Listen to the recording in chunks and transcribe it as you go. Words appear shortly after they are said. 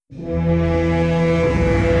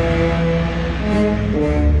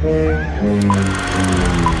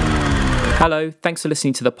Hello, thanks for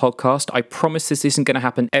listening to the podcast. I promise this isn't going to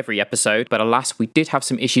happen every episode, but alas, we did have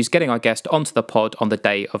some issues getting our guest onto the pod on the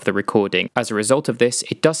day of the recording. As a result of this,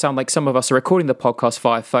 it does sound like some of us are recording the podcast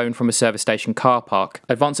via phone from a service station car park.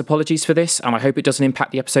 Advance apologies for this, and I hope it doesn't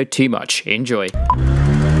impact the episode too much. Enjoy.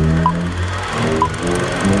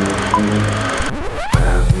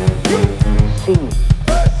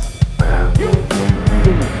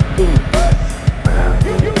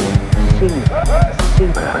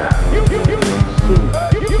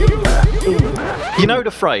 You know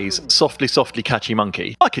the phrase, softly, softly catchy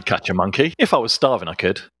monkey? I could catch a monkey. If I was starving, I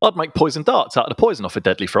could. I'd make poison darts out of the poison off of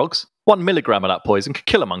deadly frogs. 1 milligram of that poison could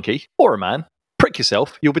kill a monkey, or a man. Prick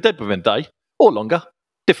yourself, you'll be dead within a day, or longer.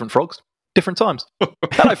 Different frogs, different times.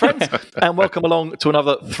 Hello, friends, and welcome along to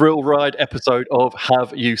another thrill ride episode of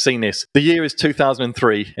Have You Seen This? The year is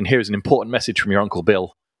 2003, and here's an important message from your Uncle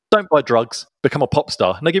Bill. Don't buy drugs, become a pop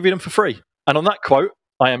star, and they give you them for free. And on that quote,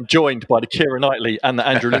 I am joined by the Keira Knightley and the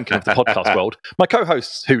Andrew Lincoln of the podcast world. My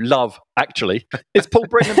co-hosts, who love, actually, is Paul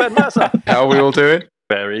Britton and Ben Mercer. How are we all doing?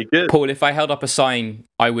 Very good. Paul, if I held up a sign,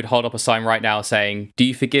 I would hold up a sign right now saying, "Do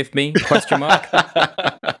you forgive me?" Question mark.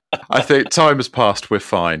 I think time has passed, we're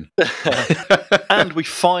fine. And we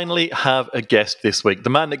finally have a guest this week. The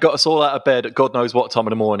man that got us all out of bed at God knows what time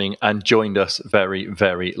of the morning and joined us very,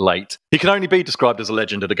 very late. He can only be described as a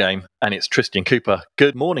legend of the game, and it's Tristan Cooper.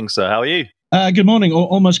 Good morning, sir. How are you? Good morning, or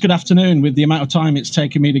almost good afternoon, with the amount of time it's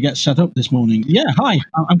taken me to get set up this morning. Yeah, hi.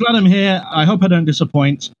 I'm glad I'm here. I hope I don't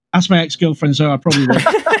disappoint. Ask my ex-girlfriend, so I probably will.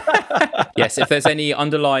 Yes, if there's any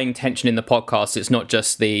underlying tension in the podcast, it's not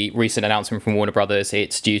just the recent announcement from Warner Brothers,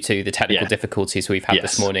 it's due to the technical difficulties we've had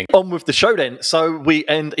this morning. On with the show then. So we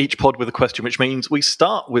end each pod with a question, which means we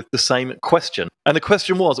start with the same question. And the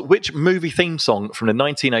question was, which movie theme song from the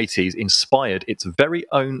 1980s inspired its very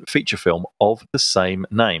own feature film of the same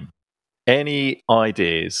name? Any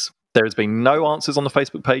ideas? There has been no answers on the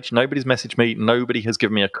Facebook page. Nobody's messaged me. Nobody has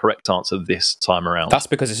given me a correct answer this time around. That's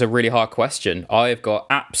because it's a really hard question. I've got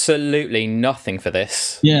absolutely nothing for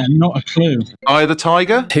this. Yeah, not a clue. Eye of the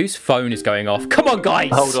Tiger? Whose phone is going off? Come on,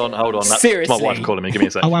 guys! Hold on. That's Seriously? my wife calling me. Give me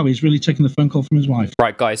a sec. Oh, wow, he's really taking the phone call from his wife.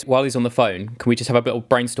 Right, guys, while he's on the phone, can we just have a little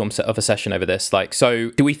brainstorm of a session over this?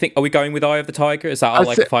 So do we think, are we going with Eye of the Tiger? Is that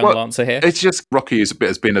our final answer here? It's just Rocky has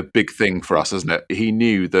been a big thing for us, hasn't it? He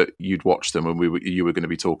knew that you'd watch them and you were going to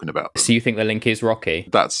be talking about them. So you think the link is Rocky?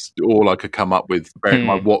 That's all I could come up with, bearing in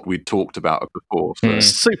mind what we'd talked about before. So.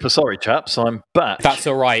 Super sorry, chaps. I'm back. That's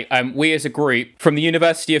all right. We as a group from the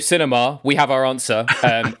University of Cinema, we have our answer.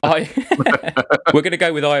 We're going to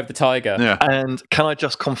go with Eye of the Tiger. Yeah. And can I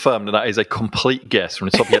just confirm that is a complete guess from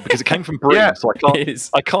the top of your head, because it came from Britain, so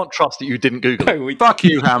I can't trust that you didn't Google it. Fuck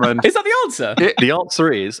you, Hammond. Is that the answer? The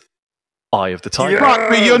answer is Eye of the Tiger.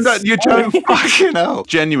 Fuck me, you're joking. Fucking hell.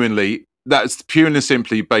 Genuinely, that's purely and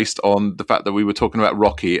simply based on the fact that we were talking about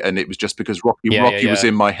Rocky, and it was just because Rocky was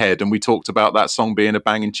in my head, and we talked about that song being a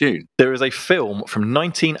banging tune. There is a film from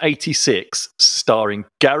 1986 starring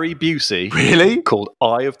Gary Busey. Really? Called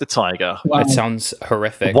Eye of the Tiger. Wow. It sounds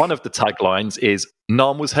horrific. One of the taglines is,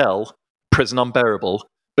 "Nam was hell, prison unbearable,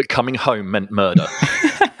 but coming home meant murder."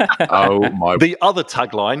 Oh my. The other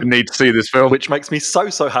tagline, I need to see this film. which makes me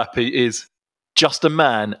so happy, is, "Just a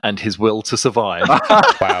man and his will to survive."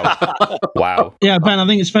 Wow. Yeah, Ben, I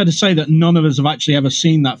think it's fair to say that none of us have actually ever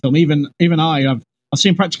seen that film. Even I've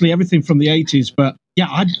seen practically everything from the 80s, but yeah,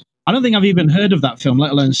 I don't think I've even heard of that film,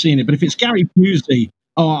 let alone seen it. But if it's Gary Busey,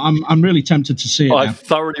 I'm really tempted to see it. I now.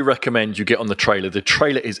 thoroughly recommend you get on the trailer. The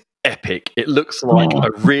trailer is epic. It looks like a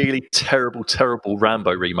really terrible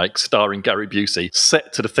Rambo remake starring Gary Busey,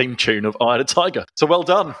 set to the theme tune of Eye of the Tiger. So well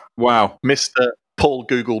done, Wow. Mr. Paul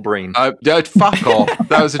Google Breen. Fuck off.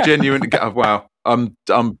 That was a genuine. Wow. I'm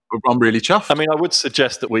really chuffed. I mean, I would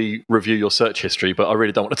suggest that we review your search history, but I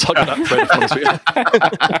really don't want to tug on that thread.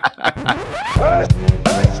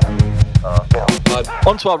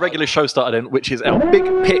 On to our regular show starter then, which is our big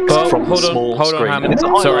picks from the small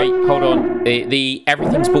screen. Hold on. The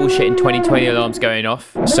everything's bullshit in 2020 alarm's going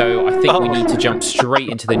off, so I think we need to jump straight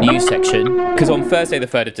into the news section, because on Thursday the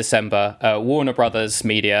 3rd of December, Warner Brothers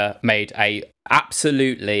Media made a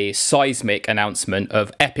absolutely seismic announcement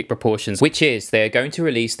of epic proportions, which is they're going to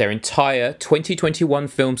release their entire 2021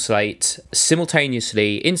 film slate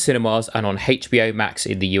simultaneously in cinemas and on HBO Max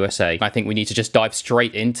in the USA. I think we need to just dive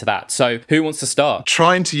straight into that. So who wants to start?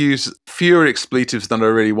 Trying to use fewer expletives than I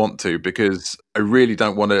really want to, because I really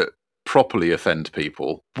don't want to properly offend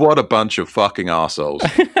people. What a bunch of fucking arseholes.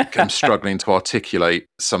 I'm struggling to articulate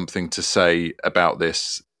something to say about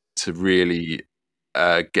this to really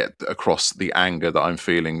get across the anger that I'm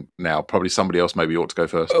feeling now. Probably somebody else maybe ought to go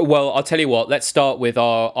first. Well, I'll tell you what, let's start with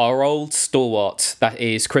our old stalwart, that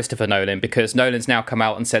is Christopher Nolan, because Nolan's now come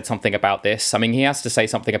out and said something about this. I mean, he has to say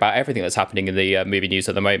something about everything that's happening in the movie news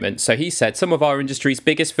at the moment. So he said, some of our industry's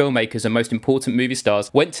biggest filmmakers and most important movie stars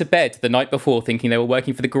went to bed the night before thinking they were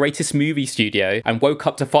working for the greatest movie studio and woke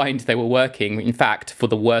up to find they were working, in fact, for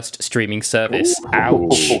the worst streaming service. Ooh.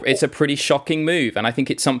 Ouch. It's a pretty shocking move, and I think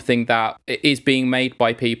it's something that is being made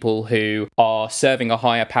by people who are serving a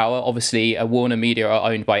higher power. Obviously, Warner Media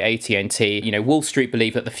are owned by AT&T. You know, Wall Street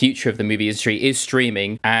believe that the future of the movie industry is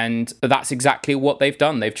streaming, and that's exactly what they've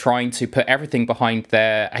done. They've tried to put everything behind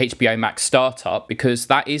their HBO Max startup because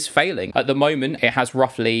that is failing. At the moment, it has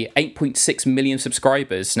roughly 8.6 million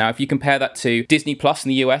subscribers. Now, if you compare that to Disney Plus in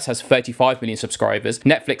the US has 35 million subscribers,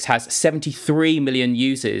 Netflix has 73 million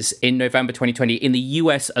users in November 2020 in the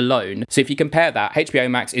US alone. So if you compare that, HBO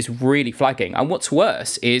Max is really flagging. And what's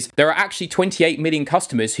worse is there are actually 28 million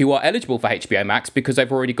customers who are eligible for HBO Max because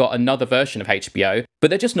they've already got another version of HBO, but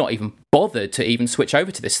they're just not even bothered to even switch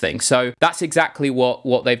over to this thing. So that's exactly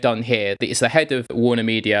what they've done here. It's the head of Warner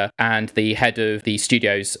Media and the head of the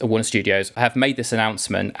studios, Warner Studios, have made this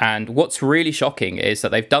announcement. And what's really shocking is that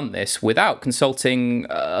they've done this without consulting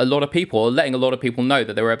a lot of people or letting a lot of people know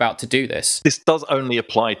that they were about to do this. This does only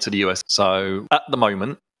apply to the US. So at the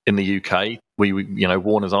moment, in the UK,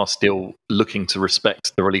 Warners are still looking to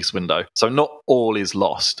respect the release window. So not all is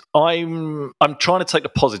lost. I'm trying to take the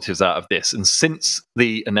positives out of this. And since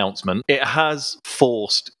the announcement, it has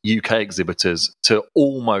forced UK exhibitors to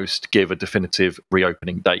almost give a definitive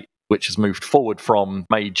reopening date, which has moved forward from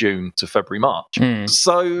May, June to February, March.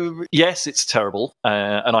 So, yes, it's terrible.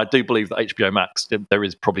 And I do believe that HBO Max, there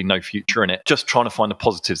is probably no future in it. Just trying to find the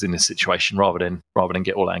positives in this situation rather than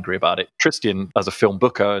get all angry about it. Tristan, as a film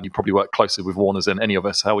booker, you probably work closer with Warners than any of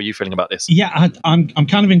us. How are you feeling about this? Yeah, I'm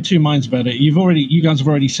kind of in two minds about it. You guys have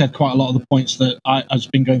already said quite a lot of the points that has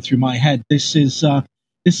been going through my head. This is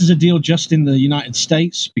a deal just in the United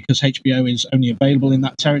States because HBO is only available in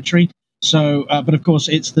that territory. So, but of course,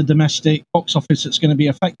 it's the domestic box office that's going to be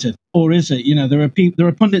affected, or is it? There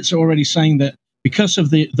are pundits already saying that because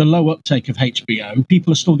of the low uptake of HBO,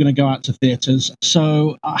 people are still going to go out to theatres.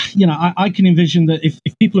 So, I can envision that if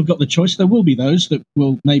people have got the choice, there will be those that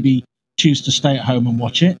will maybe choose to stay at home and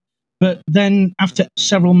watch it. But then after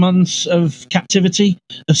several months of captivity,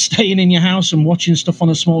 of staying in your house and watching stuff on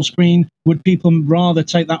a small screen, would people rather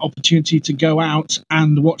take that opportunity to go out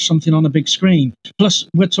and watch something on a big screen? Plus,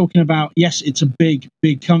 we're talking about, yes, it's a big,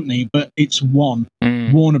 big company, but it's one,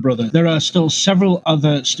 Warner Brothers. There are still several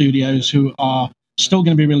other studios who are still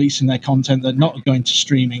going to be releasing their content. They're not going to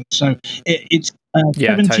streaming. So it's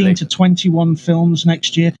 17 totally. To 21 films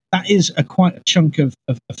next year. That is quite a chunk of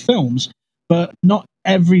films. But not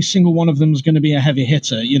every single one of them is going to be a heavy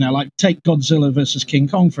hitter. Like take Godzilla versus King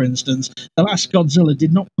Kong, for instance. The last Godzilla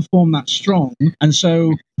did not perform that strong. And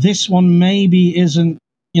so this one maybe isn't,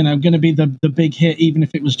 going to be the big hit, even if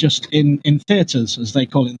it was just in theatres, as they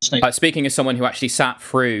call it in the States. Speaking as someone who actually sat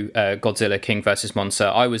through Godzilla King vs. Monster,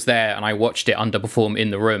 I was there and I watched it underperform in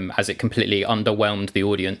the room as it completely underwhelmed the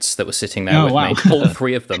audience that was sitting there with me. All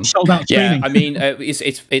three of them. Sold out yeah, I mean,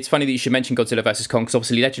 it's funny that you should mention Godzilla vs. Kong, because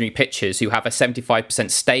obviously Legendary Pictures, who have a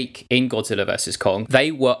 75% stake in Godzilla vs. Kong, they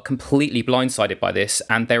were completely blindsided by this,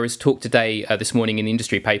 and there is talk today, this morning in the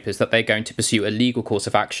industry papers, that they're going to pursue a legal course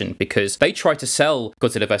of action because they tried to sell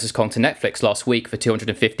Godzilla vs. Kong to Netflix last week for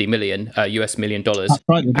 $250 million US million.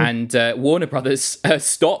 Right, and Warner Brothers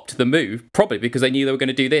stopped the move, probably because they knew they were going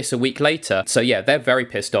to do this a week later. So yeah, they're very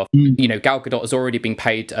pissed off. Gal Gadot has already been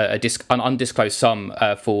paid an undisclosed sum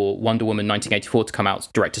for Wonder Woman 1984 to come out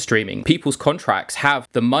direct to streaming. People's contracts have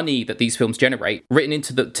the money that these films generate written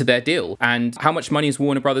into their deal. And how much money is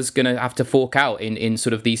Warner Brothers going to have to fork out in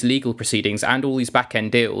sort of these legal proceedings and all these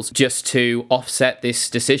back-end deals just to offset this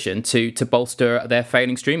decision to bolster their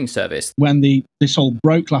failing streaming service? When this all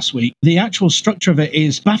broke last week, the actual structure of it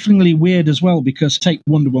is bafflingly weird as well, because take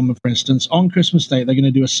Wonder Woman, for instance. On Christmas Day, they're going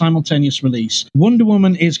to do a simultaneous release. Wonder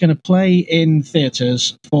Woman is going to play in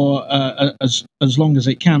theatres for as long as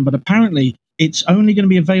it can, but apparently it's only going to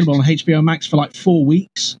be available on HBO Max for like 4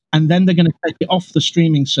 weeks, and then they're going to take it off the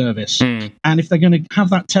streaming service. And if they're going to have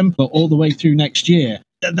that template all the way through next year,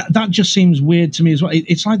 that just seems weird to me as well.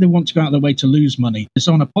 It's like they want to go out of their way to lose money.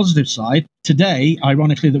 So on a positive side, today,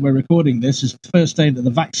 ironically, that we're recording this, is the first day that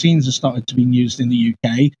the vaccines have started to be used in the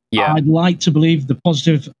UK. Yeah. I'd like to believe the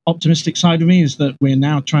positive, optimistic side of me is that we're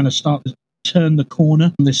now trying to turn the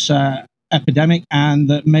corner on this epidemic, and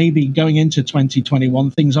that maybe going into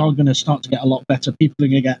 2021, things are going to start to get a lot better. People are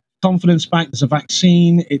going to get confidence back. There's a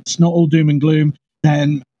vaccine. It's not all doom and gloom.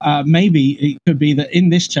 then maybe it could be that in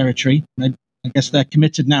this territory, I guess they're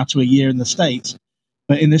committed now to a year in the States,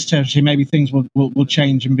 but in this territory, maybe things will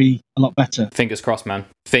change and be a lot better. Fingers crossed, man.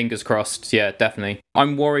 Fingers crossed. Yeah, definitely.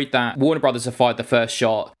 I'm worried that Warner Brothers have fired the first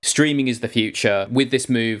shot. Streaming is the future. With this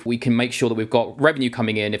move, we can make sure that we've got revenue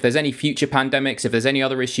coming in. If there's any future pandemics, if there's any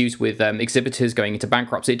other issues with exhibitors going into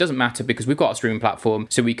bankruptcy, it doesn't matter because we've got a streaming platform,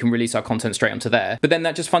 so we can release our content straight onto there. But then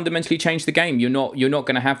that just fundamentally changed the game. You're not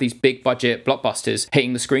going to have these big budget blockbusters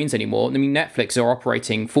hitting the screens anymore. I mean, Netflix are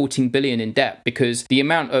operating 14 billion in debt because the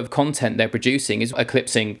amount of content they're producing is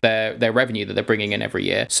eclipsing their revenue that they're bringing in every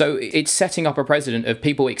year. So it's setting up a precedent of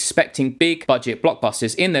people expecting big budget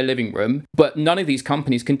blockbusters in their living room, but none of these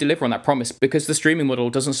companies can deliver on that promise because the streaming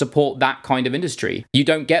model doesn't support that kind of industry. You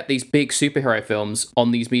don't get these big superhero films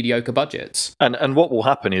on these mediocre budgets. And what will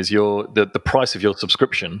happen is the price of your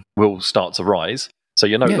subscription will start to rise. So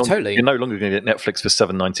you're no longer going to get Netflix for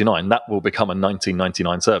 $7.99. That will become a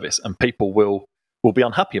 $19.99 service, and people will be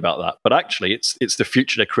unhappy about that. But actually, it's the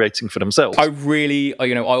future they're creating for themselves. I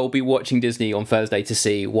will be watching Disney on Thursday to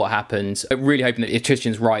see what happens. I'm really hoping that if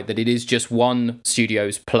Tristan's right, that it is just one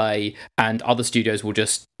studio's play and other studios will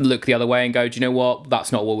just look the other way and go, do you know what?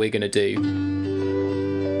 That's not what we're going to do.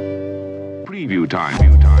 Preview time.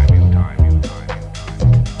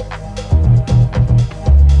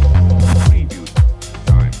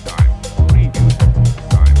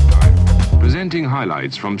 Presenting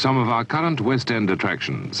highlights from some of our current West End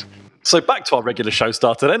attractions. So back to our regular show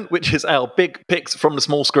starter then, which is our big picks from the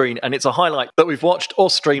small screen, and it's a highlight that we've watched or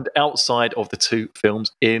streamed outside of the two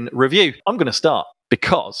films in review. I'm going to start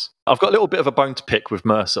because I've got a little bit of a bone to pick with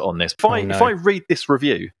Mercer on this. If I read this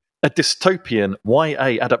review, a dystopian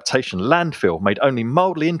YA adaptation landfill made only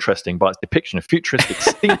mildly interesting by its depiction of futuristic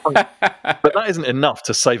steampunk. But that isn't enough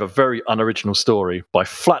to save a very unoriginal story by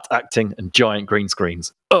flat acting and giant green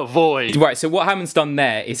screens. Avoid. Right, so what Hammond's done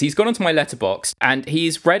there is he's gone onto my letterbox and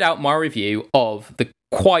he's read out my review of the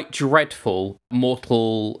quite dreadful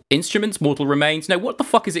Mortal Remains. No, what the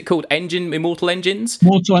fuck is it called? Immortal Engines?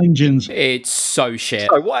 Mortal Engines. It's so shit.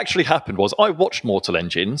 So what actually happened was I watched Mortal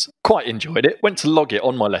Engines, quite enjoyed it, went to log it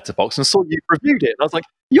on my letterbox and saw you reviewed it. And I was like,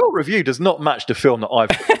 your review does not match the film that I've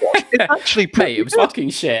watched. It's actually pretty it was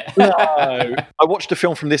fucking shit. No. I watched a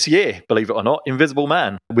film from this year, believe it or not, Invisible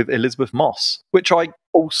Man with Elizabeth Moss, which I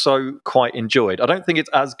also quite enjoyed. I don't think it's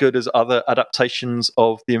as good as other adaptations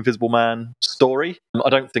of the Invisible Man story. I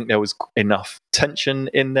don't think there was enough tension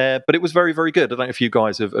in there, but it was very, very good. I don't know if you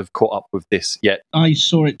guys have caught up with this yet. I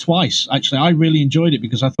saw it twice, actually. I really enjoyed it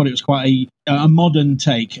because I thought it was quite a modern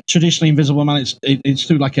take. Traditionally, Invisible Man, it's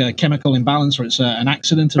through like a chemical imbalance or it's an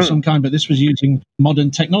accident of some kind, but this was using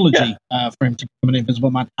modern technology for him to become an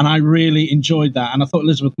Invisible Man. And I really enjoyed that. And I thought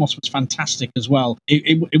Elizabeth Moss was fantastic as well.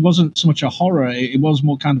 It wasn't so much a horror, it was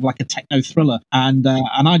more kind of like a techno thriller. And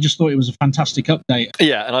I just thought it was a fantastic update.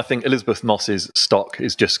 Yeah, and I think Elizabeth Moss's stock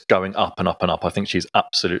is just going up and up and up. I think she's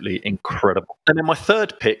absolutely incredible. And then my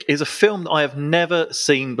third pick is a film that I have never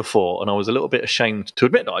seen before, and I was a little bit ashamed to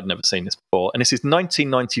admit that I'd never seen this before. And this is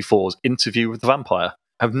 1994's Interview with the Vampire.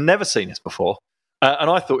 I've never seen this before, and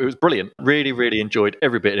I thought it was brilliant. Really, really enjoyed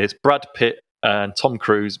every bit of this. Brad Pitt and Tom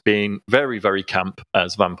Cruise being very, very camp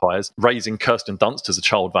as vampires, raising Kirsten Dunst as a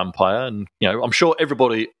child vampire. And, I'm sure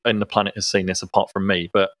everybody in the planet has seen this apart from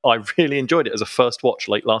me, but I really enjoyed it as a first watch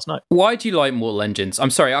late last night. Why do you like Mortal Engines?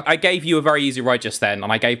 I'm sorry, I gave you a very easy ride just then,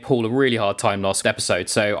 and I gave Paul a really hard time last episode,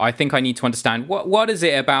 so I think I need to understand, what is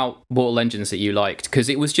it about Mortal Engines that you liked? Because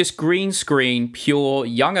it was just green screen, pure,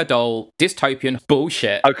 young adult, dystopian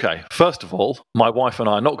bullshit. Okay, first of all, my wife and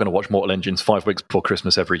I are not going to watch Mortal Engines 5 weeks before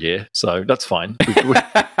Christmas every year, so that's fine.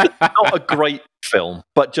 Not a great film,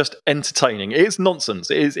 but just entertaining. It is nonsense.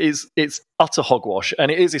 It's utter hogwash, and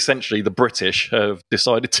it is essentially the British have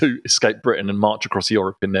decided to escape Britain and march across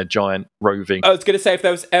Europe in their giant roving. I was going to say, if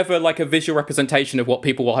there was ever like a visual representation of what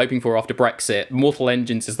people were hoping for after Brexit, Mortal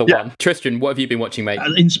Engines is the one. Tristan, what have you been watching, mate?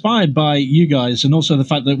 Inspired by you guys, and also the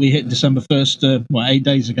fact that we hit December 1st, 8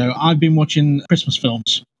 days ago, I've been watching Christmas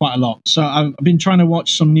films quite a lot. So I've been trying to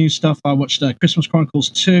watch some new stuff. I watched Christmas Chronicles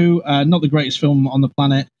 2, not the greatest film on the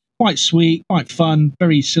planet. Quite sweet, quite fun,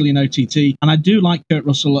 very silly in OTT. And I do like Kurt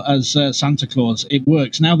Russell as Santa Claus. It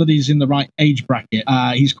works. Now that he's in the right age bracket,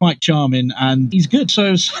 he's quite charming and he's good.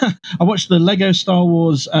 So I watched the Lego Star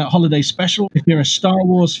Wars Holiday Special. If you're a Star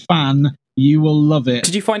Wars fan, you will love it.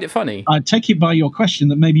 Did you find it funny? I take it by your question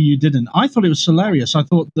that maybe you didn't. I thought it was hilarious. I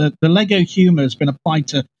thought that the Lego humor has been applied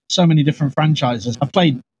to so many different franchises. I've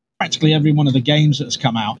played practically every one of the games that's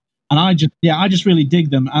come out. And I just really dig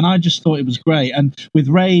them, and I just thought it was great. And with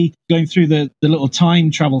Rey going through the little time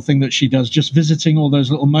travel thing that she does, just visiting all those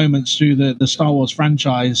little moments through the Star Wars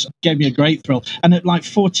franchise, gave me a great thrill. And at like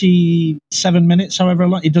 47 minutes, however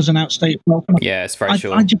long, it doesn't outstay its welcome. Yeah, it's very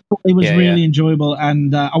short. I just thought it was really enjoyable,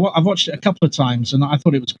 and I've watched it a couple of times, and I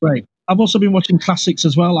thought it was great. I've also been watching classics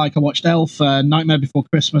as well, like I watched Elf, Nightmare Before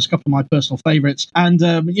Christmas, a couple of my personal favourites, and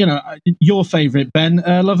your favourite, Ben,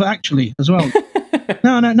 Love Actually, as well.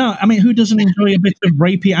 No. I mean, who doesn't enjoy a bit of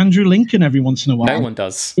rapey Andrew Lincoln every once in a while? No one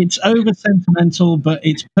does. It's over sentimental, but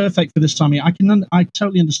it's perfect for this time of year. I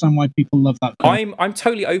totally understand why people love that film. I'm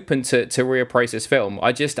totally open to reappraise this film.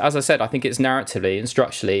 I just, as I said, I think it's narratively and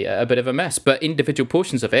structurally a bit of a mess, but individual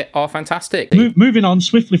portions of it are fantastic. Moving on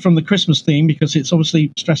swiftly from the Christmas theme, because it's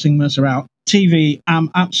obviously stressing Mercer out. TV,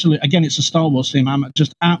 again, it's a Star Wars theme. I'm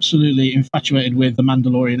just absolutely infatuated with The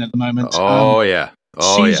Mandalorian at the moment.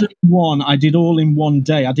 Season 1, I did all in one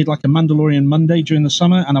day. I did like a Mandalorian Monday during the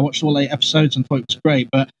summer, and I watched all 8 episodes and thought it was great,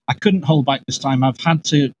 but I couldn't hold back this time. I've had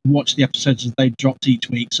to watch the episodes as they dropped each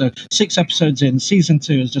week. So 6 episodes in, season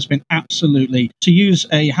 2 has just been absolutely, to use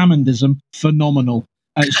a Hammondism, phenomenal.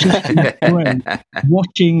 It's just been great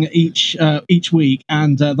watching each week,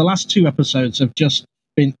 and the last 2 episodes have just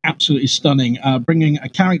been absolutely stunning, bringing a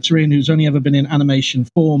character in who's only ever been in animation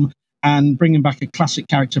form, and bringing back a classic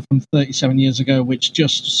character from 37 years ago, which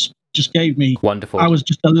just gave me... Wonderful. I was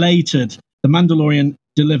just elated. The Mandalorian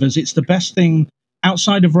delivers. It's the best thing,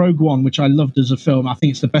 outside of Rogue One, which I loved as a film, I think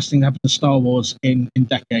it's the best thing to happen to Star Wars in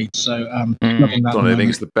decades. So, loving that. I think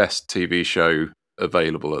it's the best TV show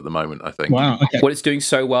available at the moment, I think. Wow, okay. What it's doing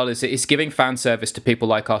so well is it's giving fan service to people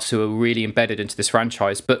like us who are really embedded into this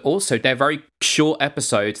franchise, but also they're very short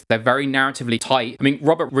episodes, they're very narratively tight. I mean,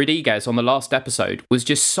 Robert Rodriguez on the last episode was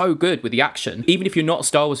just so good with the action. Even if you're not a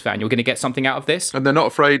Star Wars fan, you're going to get something out of this. And they're not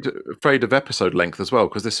afraid of episode length as well,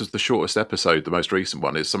 because this is the shortest episode. The most recent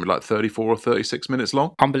one is something like 34 or 36 minutes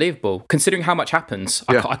long. Unbelievable. Considering how much happens,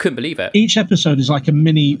 Yeah. I couldn't believe it. Each episode is like a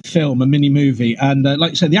mini film, a mini movie, and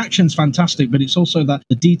like you said, the action's fantastic, but it's also that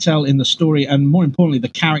the detail in the story, and more importantly, the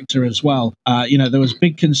character as well. There was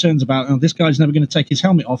big concerns about, this guy's never going to take his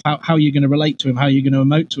helmet off. How are you going to relate to him? How are you going to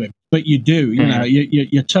emote to him? But you do,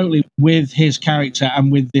 you're totally with his character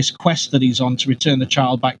and with this quest that he's on to return the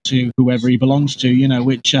child back to whoever he belongs to,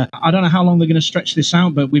 which I don't know how long they're going to stretch this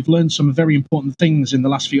out, but we've learned some very important things in the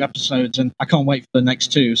last few episodes, and I can't wait for the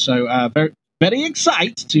next 2. So very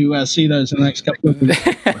excited to see those in the next couple of weeks.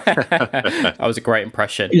 That was a great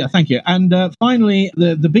impression. Yeah, thank you. And finally,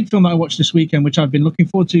 the big film that I watched this weekend, which I've been looking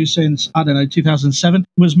forward to since, 2007,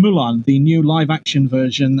 was Mulan, the new live-action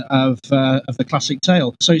version of the classic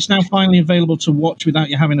tale. So it's now finally available to watch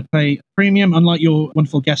without you having to pay premium, unlike your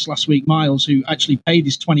wonderful guest last week, Miles, who actually paid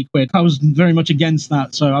his 20 quid. I was very much against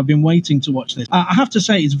that, so I've been waiting to watch this. I have to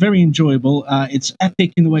say, it's very enjoyable. It's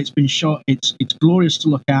epic in the way it's been shot. It's glorious to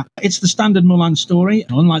look at. It's the standard Mulan story.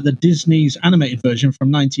 Unlike the Disney's animated version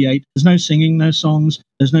from 98, there's no singing, no songs,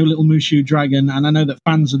 there's no little Mushu dragon, and I know that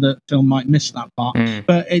fans of the film might miss that part,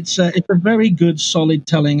 but it's a very good, solid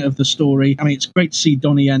telling of the story. I mean, it's great to see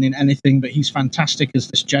Donnie Yen in anything, but he's fantastic as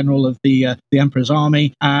this general of the Emperor's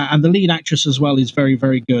army, and the lead actress as well is very,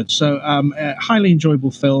 very good. So, a highly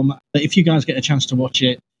enjoyable film. If you guys get a chance to watch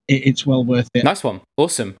it, it's well worth it. Nice one.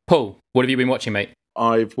 Awesome. Paul, what have you been watching, mate?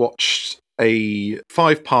 I've watched a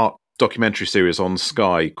 5-part documentary series on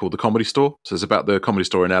Sky called The Comedy Store. So it's about the Comedy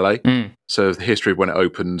Store in LA. So the history of when it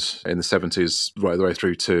opened in the 70s right the way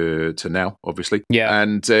through to now, obviously. Yeah.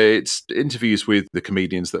 And it's interviews with the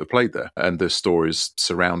comedians that have played there and the stories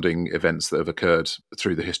surrounding events that have occurred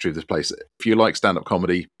through the history of this place. If you like stand-up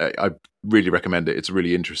comedy, I really recommend it. It's a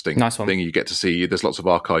really interesting thing. You get to see, there's lots of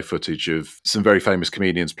archive footage of some very famous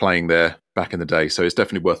comedians playing there back in the day. So it's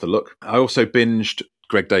definitely worth a look. I also binged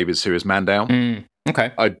Greg David's series Man Down.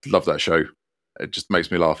 Okay. I love that show. It just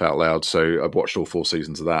makes me laugh out loud. So I've watched all 4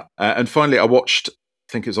 seasons of that. And finally, I watched,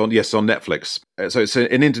 I think it's on Netflix. So it's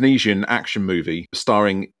an Indonesian action movie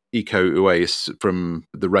starring Iko Uwais from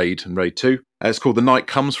The Raid and Raid 2. It's called The Night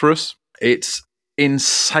Comes For Us. It's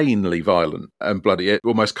insanely violent and bloody,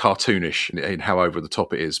 almost cartoonish in how over the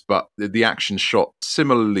top it is, but the action shot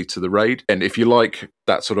similarly to The Raid. And if you like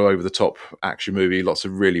that sort of over the top action movie, lots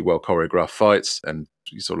of really well choreographed fights and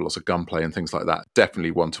sort of lots of gunplay and things like that,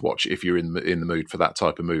 definitely one to watch if you're in the mood for that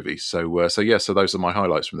type of movie. So those are my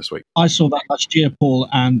highlights from this week. I saw that last year, Paul,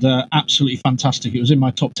 and absolutely fantastic. It was in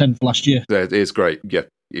my top 10 for last year. It is great. Yeah,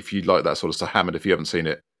 if you like that sort of stuff, Hammond, if you haven't seen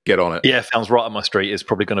it, get on it. Yeah, sounds right on my street. It's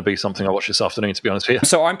probably going to be something I watch this afternoon, to be honest with you.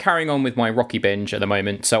 So I'm carrying on with my Rocky binge at the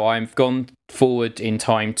moment. So I've gone forward in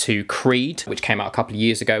time to Creed, which came out a couple of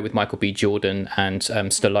years ago with Michael B. Jordan and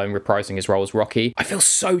Stallone reprising his role as Rocky. I feel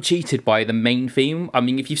so cheated by the main theme. I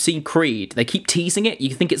mean, if you've seen Creed, they keep teasing it.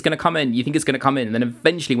 You think it's going to come in, and then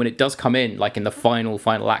eventually when it does come in, like in the final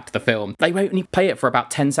act of the film, they only play it for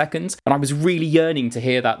about 10 seconds. And I was really yearning to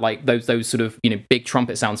hear that, like those sort of, big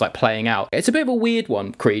trumpet sounds like playing out. It's a bit of a weird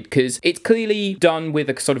one, Creed, because it's clearly done with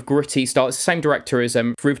a sort of gritty style. It's the same director as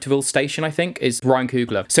Fruitvale Station, I think, is Ryan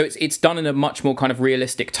Coogler. So it's done in a much more kind of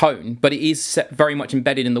realistic tone, but it is very much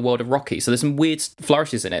embedded in the world of Rocky. So there's some weird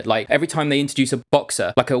flourishes in it. Like every time they introduce a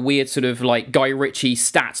boxer, like a weird sort of like Guy Ritchie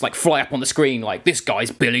stats like fly up on the screen, like this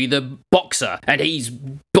guy's Billy the Boxer and he's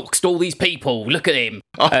boxed all these people. Look at him.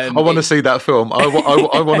 I want to see that film. I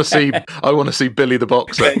want to see Billy the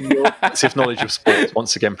Boxer. Massive knowledge of sports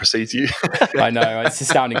once again precedes you. I know, it's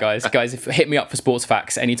astounding, guys. Hit me up for sports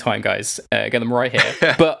facts anytime, guys. Get them right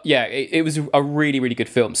here. But yeah, it was a really, really good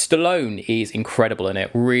film. Stallone is incredible in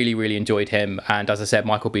it. Really, really enjoyed him. And as I said,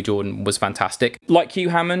 Michael B. Jordan was fantastic. Like you,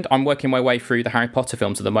 Hammond, I'm working my way through the Harry Potter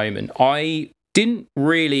films at the moment. I didn't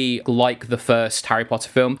really like the first Harry Potter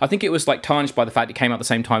film. I think it was like tarnished by the fact it came out at the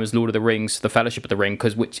same time as Lord of the Rings, The Fellowship of the Ring,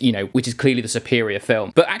 which is clearly the superior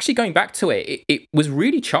film. But actually going back to it was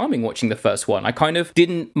really charming watching the first one. I kind of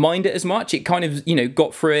didn't mind it as much. It kind of,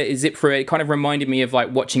 got through it, zipped through it. It kind of reminded me of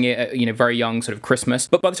like watching it at, very young sort of Christmas.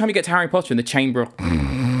 But by the time you get to Harry Potter and the Chamber of...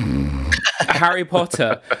 Harry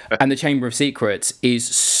Potter and the Chamber of Secrets is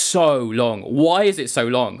so long. Why is it so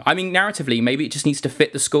long? I mean, narratively, maybe it just needs to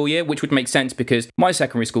fit the school year, which would make sense because my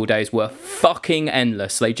secondary school days were fucking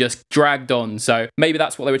endless. They just dragged on. So maybe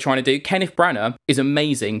that's what they were trying to do. Kenneth Branagh is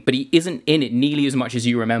amazing, but he isn't in it nearly as much as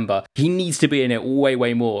you remember. He needs to be in it way,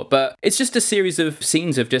 way more. But it's just a series of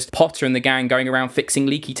scenes of just Potter and the gang going around fixing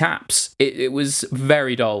leaky taps. It was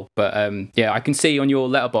very dull. But yeah, I can see on your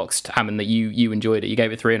Letterboxd, Hammond, that you enjoyed it. You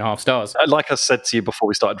gave it 3.5 stars. Like I said to you before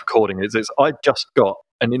we started recording, I just got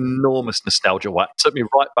an enormous nostalgia whack. It took me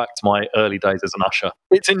right back to my early days as an usher.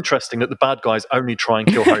 It's interesting that the bad guys only try and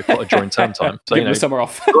kill Harry Potter during term time. So, Give them summer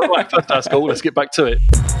off. Right, first day of school, let's get back to it.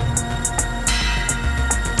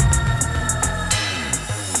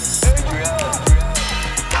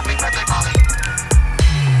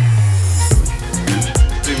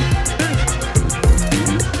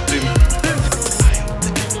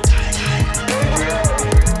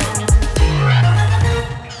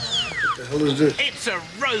 It's a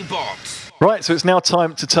robot! Right, so it's now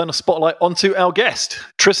time to turn a spotlight onto our guest.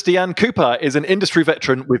 Tristian Cooper is an industry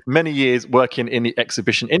veteran with many years working in the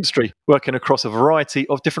exhibition industry, working across a variety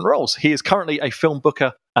of different roles. He is currently a film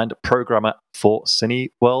booker and programmer for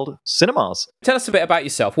Cineworld Cinemas. Tell us a bit about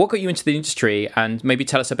yourself. What got you into the industry, and maybe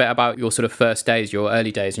tell us a bit about your sort of first days, your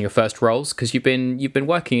early days, and your first roles, because you've been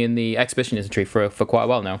working in the exhibition industry for quite a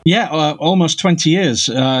while now. Yeah, almost 20 years.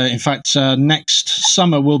 In fact, next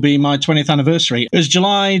summer will be my 20th anniversary. It was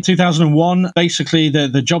July 2001. Basically,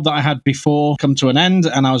 the job that I had before come to an end,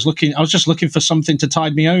 and I was just looking for something to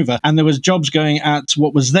tide me over. And there was jobs going at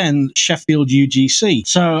what was then Sheffield UGC.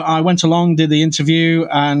 So I went along, did the interview,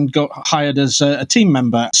 and got hired as a team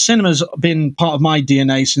member. Cinema's been part of my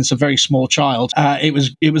DNA since a very small child. It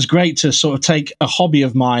was great to sort of take a hobby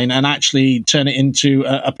of mine and actually turn it into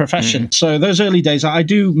a profession. So those early days, I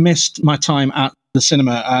do miss my time at the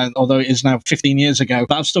cinema, although it is now 15 years ago.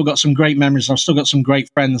 But I've still got some great memories. I've still got some great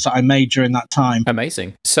friends that I made during that time.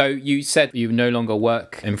 Amazing. So you said you no longer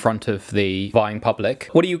work in front of the viewing public.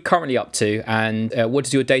 What are you currently up to, and what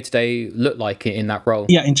does your day-to-day look like in that role?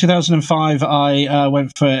 Yeah, in 2005, I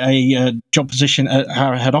went for a job position at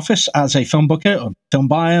our head office as a film booker, or film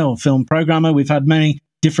buyer, or film programmer. We've had many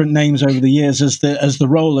different names over the years as the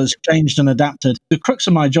role has changed and adapted. The crux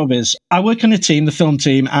of my job is I work in a team, the film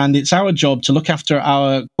team, and it's our job to look after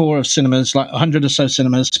our core of cinemas, like 100 or so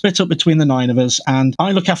cinemas, split up between the 9 of us. And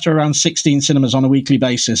I look after around 16 cinemas on a weekly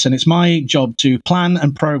basis. And it's my job to plan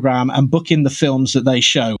and program and book in the films that they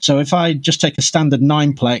show. So if I just take a standard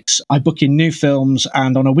 9-plex, I book in new films.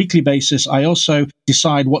 And on a weekly basis, I also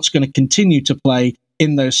decide what's going to continue to play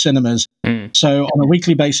in those cinemas. So on a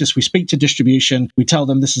weekly basis, we speak to distribution. We tell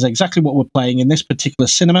them this is exactly what we're playing in this particular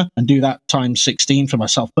cinema, and do that times 16 for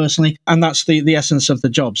myself personally. And that's the essence of the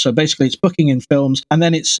job. So basically, it's booking in films, and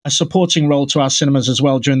then it's a supporting role to our cinemas as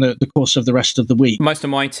well during the course of the rest of the week. Most of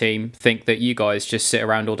my team think that you guys just sit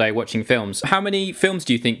around all day watching films. How many films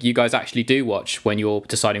do you think you guys actually do watch when you're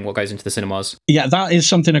deciding what goes into the cinemas? Yeah, that is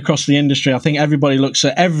something across the industry. I think everybody looks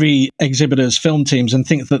at every exhibitor's film teams and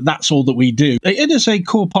thinks that that's all that we do. It is a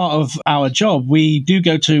core part of our job. We do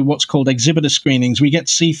go to what's called exhibitor screenings. We get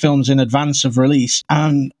to see films in advance of release,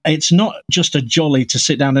 and it's not just a jolly to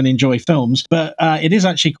sit down and enjoy films, but it is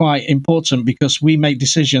actually quite important because we make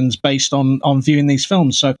decisions based on viewing these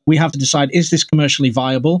films. So we have to decide, is this commercially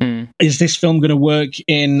viable? Is this film going to work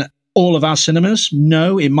in all of our cinemas?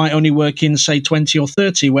 No, it might only work in, say, 20 or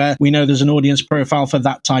 30, where we know there's an audience profile for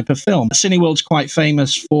that type of film. Cineworld's quite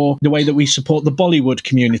famous for the way that we support the Bollywood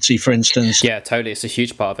community, for instance. Yeah, totally. It's a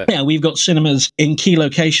huge part of it. Yeah, we've got cinemas in key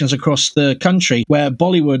locations across the country where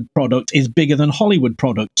Bollywood product is bigger than Hollywood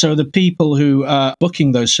product. So the people who are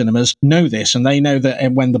booking those cinemas know this, and they know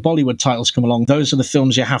that when the Bollywood titles come along, those are the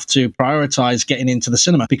films you have to prioritize getting into the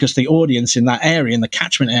cinema, because the audience in that area, in the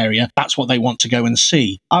catchment area, that's what they want to go and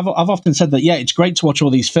see. I've often said that, yeah, it's great to watch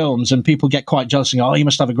all these films and people get quite jealous and go, oh, you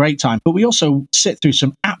must have a great time. But we also sit through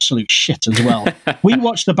some absolute shit as well. We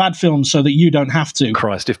watch the bad films so that you don't have to.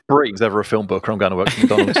 Christ, if Britain's ever a film booker, I'm going to work for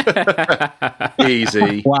McDonald's.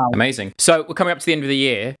 Easy. Wow. Amazing. So we're coming up to the end of the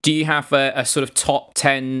year. Do you have a sort of top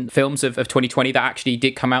 10 films of 2020 that actually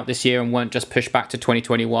did come out this year and weren't just pushed back to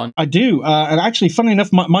 2021? I do. And actually, funnily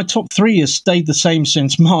enough, my top 3 has stayed the same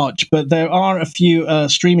since March, but there are a few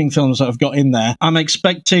streaming films that I've got in there. I'm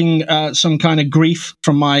expecting some kind of grief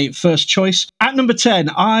from my first choice. At number 10,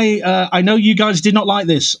 I know you guys did not like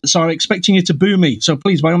this, so I'm expecting you to boo me, so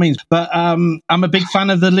please, by all means. But I'm a big fan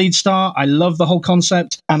of the lead star. I love the whole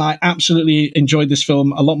concept, and I absolutely enjoyed this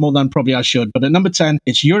film a lot more than probably I should. But at number 10,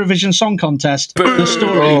 it's Eurovision Song Contest, the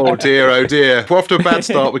story. Oh dear, oh dear. We're off to a bad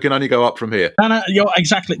start. We can only go up from here. And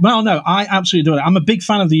exactly. Well, no, I absolutely do it. I'm a big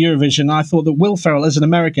fan of the Eurovision. I thought that Will Ferrell, as an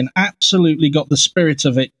American, absolutely got the spirit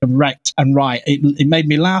of it correct and right. It made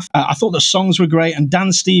me laugh. I thought the songs were great, and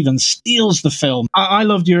Dan Stevens steals the film. I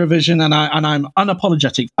loved Eurovision, and I'm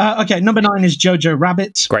unapologetic. Okay, number 9 is Jojo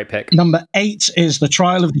Rabbit. Great pick. Number 8 is The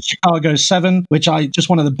Trial of the Chicago 7, which just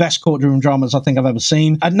one of the best courtroom dramas I think I've ever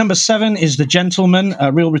seen. At number 7 is The Gentleman,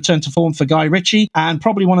 a real return to form for Guy Ritchie, and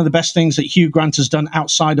probably one of the best things that Hugh Grant has done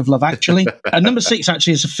outside of Love Actually. At number 6,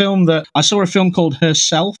 actually, is a film that I saw a film called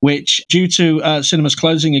Herself, which, due to cinemas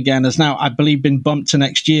closing again, has now, I believe, been bumped to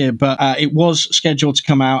next year, but it was scheduled to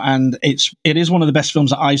come out, and it is one of the best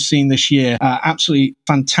films that I've seen this year. Absolutely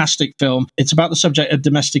fantastic film. It's about the subject of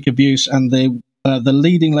domestic abuse, and the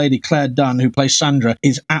leading lady, Claire Dunn, who plays Sandra,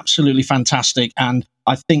 is absolutely fantastic, and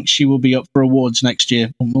I think she will be up for awards next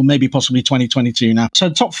year, or maybe possibly 2022 now. So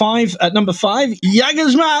top 5, at number 5,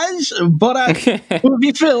 Yagasmaz, Borat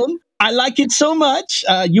movie film. I like it so much.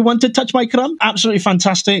 You Want to Touch My Crumb? Absolutely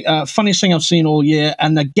fantastic. Funniest thing I've seen all year.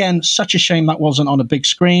 And again, such a shame that wasn't on a big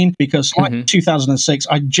screen, because like 2006,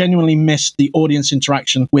 I genuinely missed the audience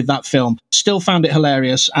interaction with that film. Still found it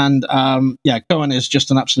hilarious. And Cohen is just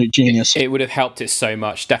an absolute genius. It would have helped it so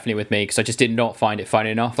much, definitely with me, because I just did not find it funny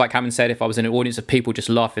enough. Like Hammond said, if I was in an audience of people just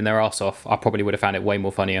laughing their ass off, I probably would have found it way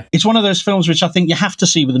more funnier. It's one of those films which I think you have to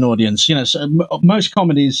see with an audience. You know, so most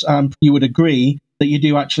comedies, you would agree that you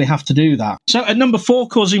do actually have to do that. So at number 4,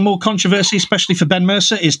 causing more controversy, especially for Ben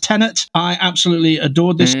Mercer, is Tenet. I absolutely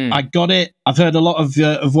adored this. I got it. I've heard a lot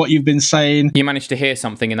of what you've been saying. You managed to hear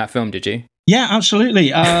something in that film, did you? Yeah, absolutely.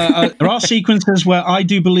 There are sequences where I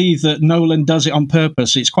do believe that Nolan does it on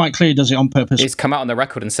purpose. It's quite clear he does it on purpose. He's come out on the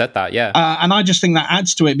record and said that, yeah. And I just think that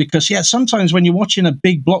adds to it, because, sometimes when you're watching a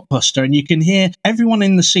big blockbuster and you can hear everyone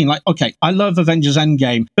in the scene, like, okay, I love Avengers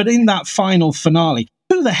Endgame, but in that final finale,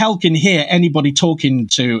 who the hell can hear anybody talking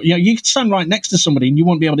to? You can stand right next to somebody and you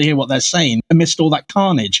won't be able to hear what they're saying amidst all that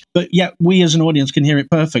carnage. But yet we as an audience can hear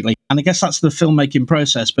it perfectly. And I guess that's the filmmaking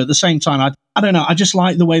process. But at the same time, I don't know. I just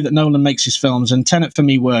like the way that Nolan makes his films, and Tenet for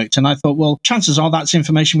me worked. And I thought, well, chances are that's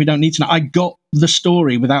information we don't need to know. I got the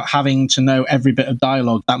story without having to know every bit of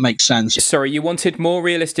dialogue. That makes sense. Sorry, you wanted more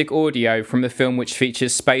realistic audio from the film which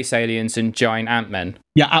features space aliens and giant Ant-Men.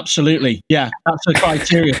 Yeah, absolutely. Yeah, that's a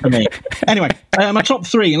criteria for me. Anyway, my top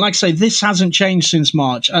 3, and like I say, this hasn't changed since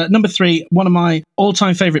March. Number 3, one of my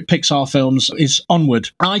all-time favourite Pixar films is Onward.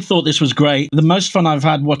 I thought this was great. The most fun I've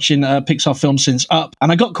had watching Pixar films since Up.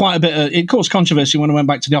 And I got quite a bit of, it caused controversy when I went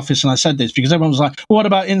back to the office and I said this, because everyone was like, well, what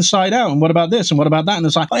about Inside Out? And what about this? And what about that? And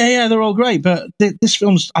it's like, oh, yeah, they're all great. But this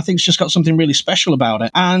film's, I think, it's just got something really special about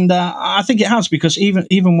it. And I think it has, because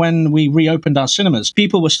even when we reopened our cinemas,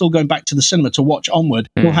 people were still going back to the cinema to watch Onward.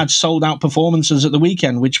 People had sold out performances at the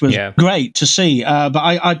weekend, which was great to see. But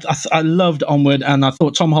I loved Onward, and I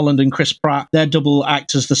thought Tom Holland and Chris Pratt, their double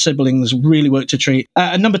act as the siblings, really worked a treat.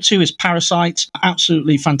 And number 2 is Parasite.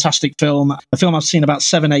 Absolutely fantastic film. A film I've seen about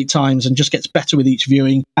 7-8 times and just just gets better with each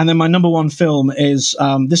viewing. And then my number one film is,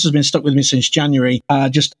 this has been stuck with me since January,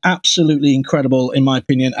 just absolutely incredible in my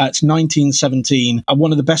opinion. It's 1917,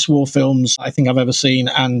 one of the best war films I think I've ever seen.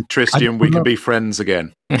 And Tristan, we can be friends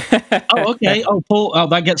again. Oh, okay. Oh, Paul. Oh,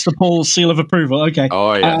 that gets the Paul seal of approval. Okay.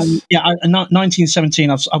 Oh, yes. 1917.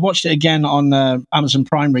 I've watched it again on Amazon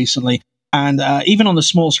Prime recently. And even on the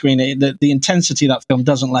small screen, the intensity of that film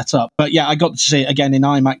doesn't let up. But yeah, I got to see it again in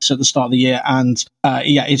IMAX at the start of the year. And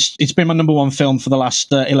it's been my number one film for the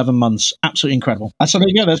last 11 months. Absolutely incredible. So there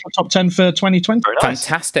you go. There's my top 10 for 2020. Nice.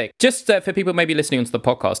 Fantastic. Just for people maybe listening onto the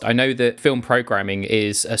podcast, I know that film programming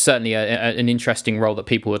is certainly an interesting role that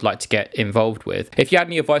people would like to get involved with. If you had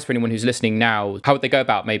any advice for anyone who's listening now, how would they go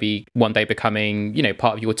about maybe one day becoming,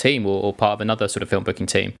 part of your team or part of another sort of film booking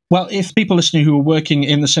team? Well, if people listening who are working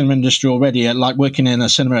in the cinema industry already, like working in a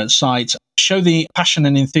cinema at site, show the passion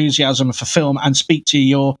and enthusiasm for film and speak to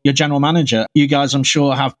your general manager. You guys, I'm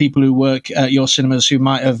sure, have people who work at your cinemas who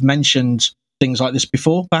might have mentioned things like this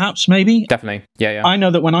before, perhaps, maybe? Definitely. Yeah. I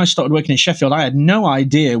know that when I started working in Sheffield, I had no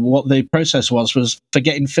idea what the process was for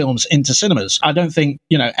getting films into cinemas. I don't think,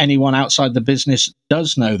 anyone outside the business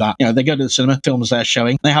does know that. They go to the cinema, films they're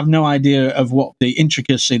showing, they have no idea of what the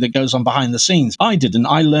intricacy that goes on behind the scenes. I didn't.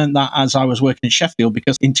 I learned that as I was working in Sheffield,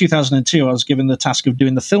 because in 2002, I was given the task of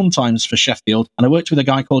doing the film times for Sheffield, and I worked with a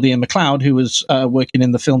guy called Ian McLeod, who was working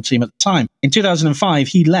in the film team at the time. In 2005,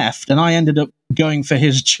 he left, and I ended up going for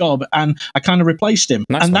his job, and I kind of replaced him.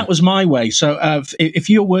 Nice and one. That was my way. So if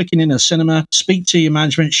you're working in a cinema, speak to your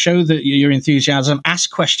management, show that your enthusiasm, ask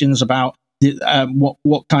questions about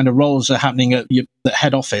what kind of roles are happening at the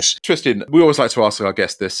head office. Tristan, we always like to ask our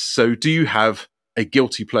guests this. So do you have a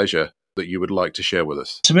guilty pleasure that you would like to share with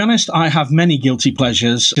us? To be honest, I have many guilty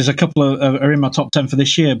pleasures. There's a couple are in my top 10 for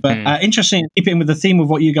this year. But interesting, keeping with the theme of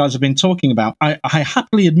what you guys have been talking about, I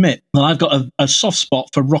happily admit that I've got a soft spot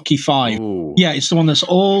for Rocky V. Ooh. Yeah, it's the one that's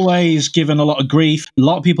always given a lot of grief. A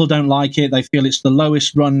lot of people don't like it. They feel it's the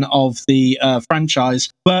lowest run of the franchise.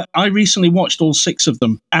 But I recently watched all 6 of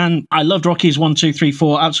them. And I loved Rockies 1, 2, 3,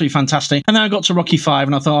 4. Absolutely fantastic. And then I got to Rocky V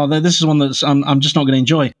and I thought, this is one that's I'm just not going to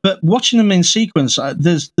enjoy. But watching them in sequence,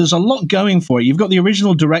 there's a lot going for it. You've got the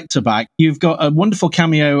original director back. You've got a wonderful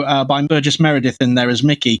cameo by Burgess Meredith in there as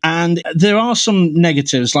Mickey. And there are some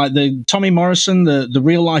negatives, like the Tommy Morrison, the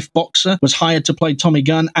real life boxer, was hired to play Tommy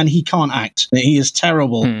Gunn, and he can't act. He is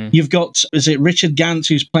terrible. You've got, is it Richard Gant,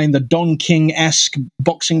 who's playing the Don King-esque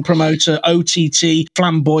boxing promoter, OTT,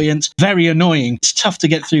 flamboyant, very annoying. It's tough to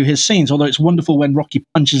get through his scenes, although it's wonderful when Rocky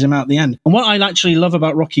punches him out the end. And what I actually love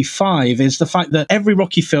about Rocky V is the fact that every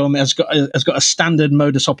Rocky film has got a standard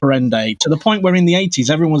modus operandi, to the point where in the 80s,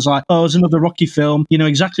 everyone's like, oh, it's another Rocky film. You know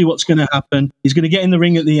exactly what's going to happen. He's going to get in the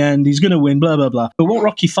ring at the end. He's going to win, blah, blah, blah. But what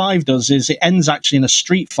Rocky V does is it ends actually in a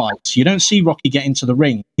street fight. You don't see Rocky get into the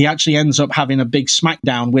ring. He actually ends up having a big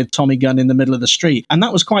smackdown with Tommy Gunn in the middle of the street. And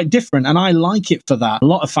that was quite different. And I like it for that. A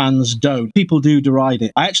lot of fans don't. People do deride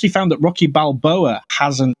it. I actually found that Rocky Balboa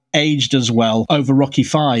hasn't aged as well over Rocky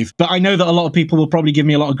V. But I know that a lot of people will probably give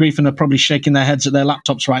me a lot of grief and are probably shaking their heads at their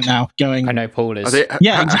laptops right now going, I know Paul is.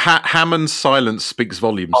 Yeah, Hammond's silence speaks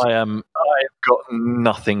volumes. I've got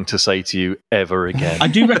nothing to say to you ever again.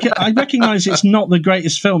 I recognise it's not the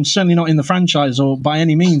greatest film, certainly not in the franchise or by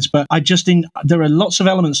any means, but there are lots of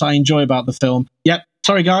elements I enjoy about the film. Yep.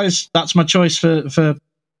 Sorry, guys. That's my choice for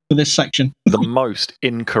this section. The most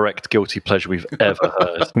incorrect guilty pleasure we've ever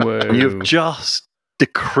heard. Whoa. You've just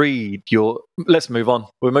decreed your... Let's move on.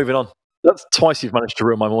 We're moving on. That's twice you've managed to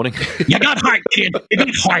ruin my morning. You got hyped, kid. You got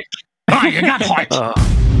hyped. Oh, you got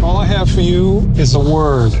hyped. All I have for you is a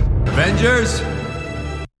word. Avengers!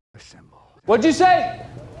 What'd you say?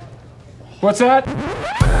 What's that?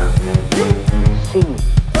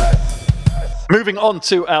 Moving on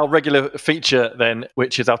to our regular feature then,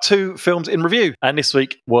 which is our 2 films in review. And this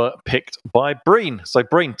week were picked by Breen. So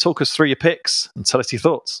Breen, talk us through your picks and tell us your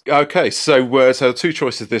thoughts. Okay, so the 2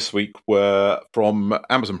 choices this week were from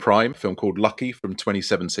Amazon Prime, a film called Lucky from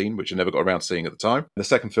 2017, which I never got around to seeing at the time. The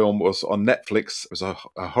second film was on Netflix. It was a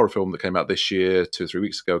horror film that came out this year, 2 or 3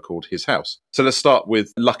 weeks ago, called His House. So let's start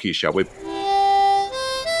with Lucky, shall we?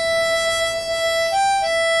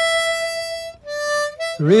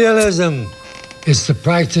 Realism is the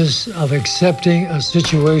practice of accepting a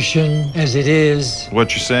situation as it is, What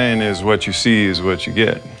you're saying is what you see is what you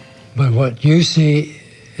get. but what you see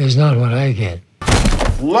is not what I get.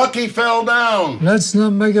 Lucky fell down. Let's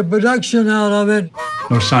not make a production out of it.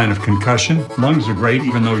 No sign of concussion. Lungs are great,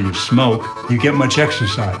 even though you smoke. You get much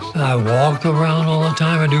exercise. I walk around all the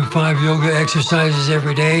time. I do 5 yoga exercises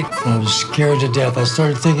every day. I was scared to death. I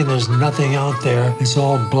started thinking there's nothing out there. It's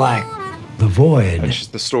all black. the void. Which is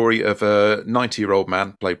the story of a 90-year-old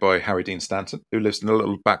man played by Harry Dean Stanton who lives in a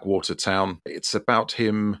little backwater town. It's about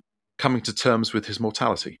him coming to terms with his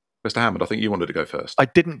mortality. Mr. Hammond, I think you wanted to go first. I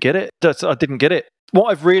didn't get it. I didn't get it. What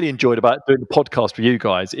I've really enjoyed about doing the podcast with you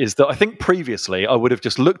guys is that I think previously I would have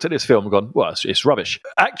just looked at this film and gone, well, it's rubbish.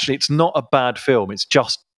 Actually, it's not a bad film. It's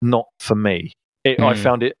just not for me. I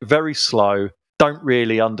found it very slow. Don't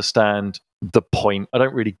really understand the point. I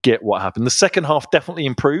don't really get what happened. The second half definitely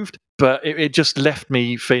improved, but it just left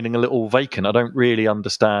me feeling a little vacant. I don't really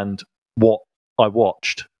understand what I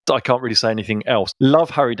watched. I can't really say anything else. Love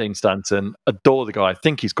Harry Dean Stanton, adore the guy,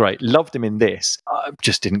 think he's great, loved him in this. I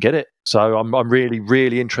just didn't get it. So I'm really,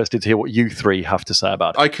 really interested to hear what you three have to say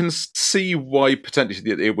about it. I can see why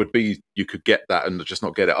potentially it would be you could get that and just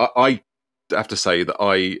not get it. I have to say that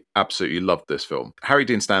I absolutely loved this film. Harry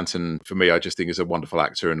Dean Stanton, for me, I just think is a wonderful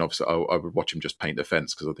actor, and obviously I would watch him just paint the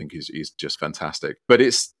fence because I think he's just fantastic. But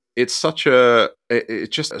it's such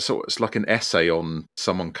it's like an essay on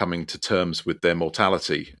someone coming to terms with their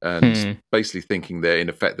mortality and basically thinking they're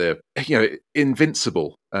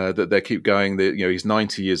invincible, that they keep going. He's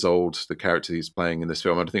 90 years old, the character he's playing in this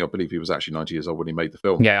film. I believe he was actually 90 years old when he made the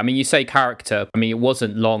film. Yeah, I mean, you say character. I mean, it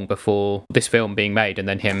wasn't long before this film being made and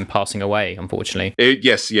then him passing away, unfortunately.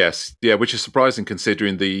 Yes. Yeah, which is surprising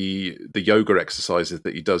considering the yoga exercises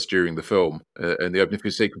that he does during the film and the opening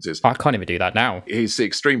few sequences. I can't even do that now. He's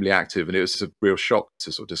extremely active, and it was a real shock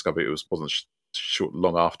to sort of discover wasn't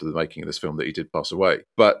long after the making of this film that he did pass away.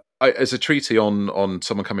 But as a treatise on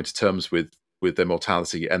someone coming to terms with their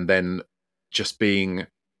mortality and then just being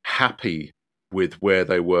happy with where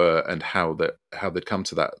they were and how they'd come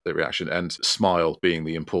to that reaction, and smile being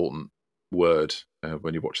the important word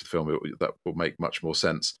when you watch the film, that will make much more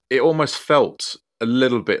sense. It almost felt a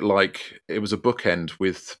little bit like it was a bookend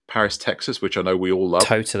with Paris, Texas, which I know we all love.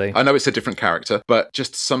 Totally. I know it's a different character, but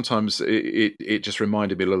just sometimes it just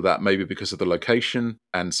reminded me a little of that, maybe because of the location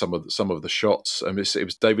and some of the shots. It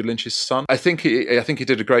was David Lynch's son. I think he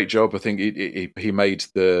did a great job. I think he made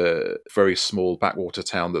the very small backwater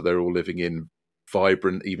town that they're all living in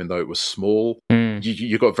vibrant, even though it was small.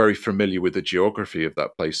 You got very familiar with the geography of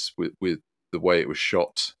that place with the way it was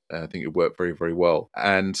shot. I think it worked very, very well.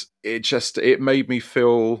 And it made me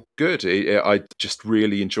feel good. I just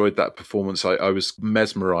really enjoyed that performance. I was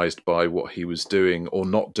mesmerized by what he was doing or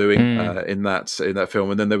not doing in that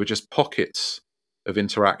film. And then there were just pockets of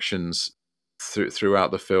interactions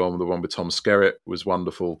throughout the film. The one with Tom Skerritt was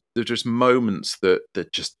wonderful. There were just moments that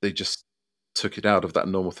they just took it out of that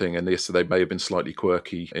normal thing, and yes, they may have been slightly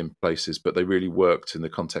quirky in places, but they really worked in the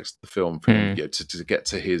context of the film for him, to get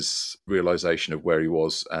to his realization of where he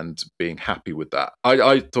was and being happy with that.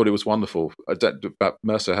 I thought it was wonderful.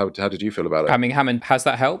 Mercer, how did you feel about it? I mean, Hammond, has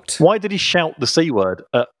that helped? Why did he shout the C word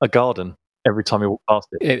at a garden every time he walked past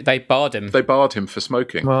it? They barred him. They barred him for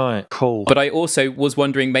smoking. Right, cool. But I also was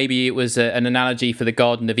wondering maybe it was an analogy for the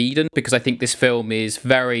Garden of Eden, because I think this film is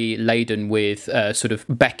very laden with sort of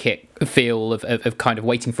Beckett feel of kind of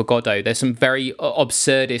Waiting for Godot. There's some very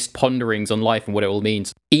absurdist ponderings on life and what it all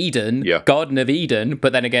means. Eden, Garden of Eden,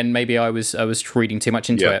 but then again, maybe I was reading too much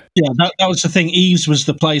into it. Yeah, that was the thing. Eves was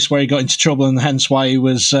the place where he got into trouble, and hence why he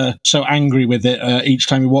was so angry with it each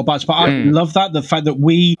time he walked by. But I love the fact that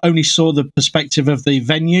we only saw the perspective of the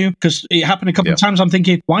venue, because it happened a couple of times. I'm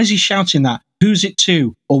thinking, why is he shouting that? Who's it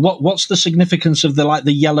to? Or what's the significance of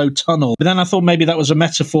the yellow tunnel? But then I thought maybe that was a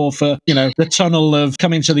metaphor for, the tunnel of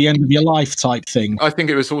coming to the end of your life type thing. I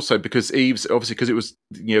think it was also because Eves, obviously, because it was,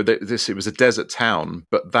 it was a desert town,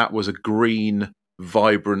 but that was a green,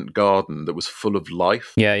 vibrant garden that was full of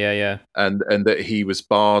life. Yeah. And that he was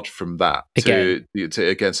barred from that again.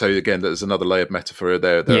 So again, there's another layer of metaphor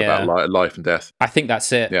there about life and death. I think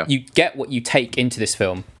that's it. Yeah. You get what you take into this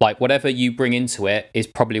film. Like whatever you bring into it is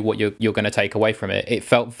probably what you're going to take away from it. It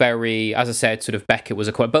felt very, as I said, sort of Beckett was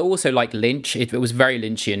a quote, but also like Lynch. It was very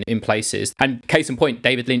Lynchian in places. And case in point,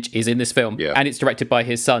 David Lynch is in this film, and it's directed by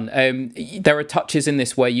his son. There are touches in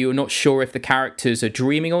this where you're not sure if the characters are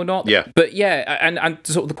dreaming or not. Yeah. But and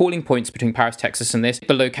sort of the calling points between Paris, Texas and this,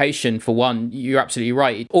 the location, for one, you're absolutely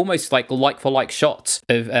right. Almost like for like shots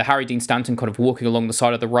of Harry Dean Stanton kind of walking along the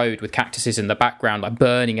side of the road with cactuses in the background, like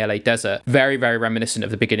burning LA desert. Very, very reminiscent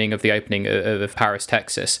of the beginning of the opening of Paris,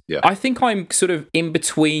 Texas. Yeah. I think I'm sort of in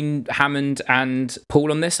between Hammond and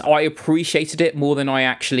Paul on this. I appreciated it more than I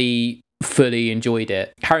actually fully enjoyed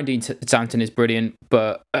it. Harry Dean Stanton is brilliant,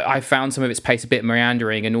 but I found some of its pace a bit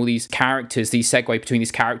meandering, and all these characters, these segue between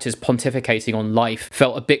these characters pontificating on life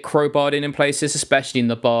felt a bit crowbarred in places, especially in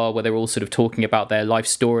the bar where they're all sort of talking about their life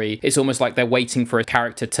story. It's almost like they're waiting for a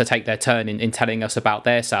character to take their turn in telling us about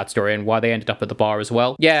their sad story and why they ended up at the bar as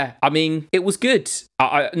well. Yeah, I mean, it was good.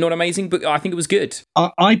 Not amazing, but I think it was good.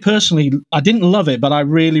 I personally, I didn't love it, but I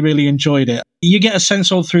really, really enjoyed it. You get a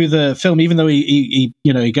sense all through the film, even though he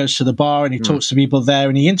goes to the bar and he talks to people there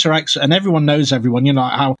and he interacts, and everyone knows everyone. You know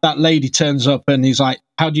how that lady turns up and he's like,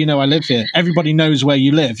 "How do you know I live here?" Everybody knows where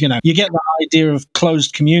you live. You know, you get that idea of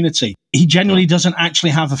closed community. He generally doesn't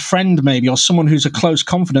actually have a friend, maybe, or someone who's a close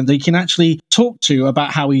confidant that he can actually talk to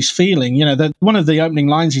about how he's feeling. You know, one of the opening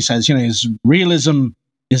lines he says, is realism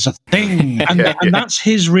is a thing. And that's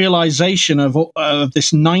his realization of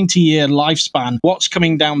this 90-year lifespan, what's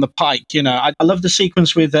coming down the pike. I love the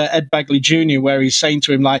sequence with Ed Begley Jr. where he's saying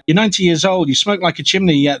to him, like, "You're 90 years old, you smoke like a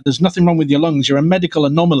chimney, yet there's nothing wrong with your lungs. You're a medical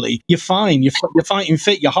anomaly. You're fine. You're fighting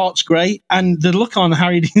fit. Your heart's great." And the look on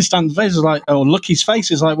Harry Dean Stanton's face is like, or Lucky's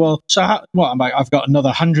face is like, well, so what? I'm like, I've got another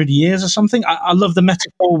 100 years or something. I love the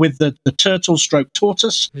metaphor with the turtle stroke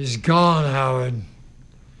tortoise. He's gone, Howard.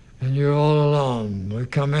 And you're all alone. We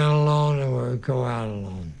come in alone and we go out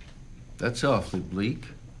alone. That's awfully bleak.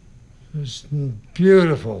 It's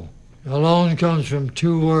beautiful. Alone comes from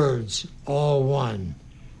two words, all one.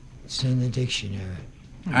 It's in the dictionary.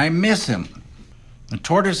 I miss him. The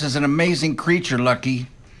tortoise is an amazing creature, Lucky.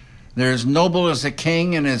 They're as noble as a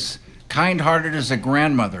king and as kind-hearted as a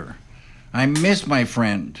grandmother. I miss my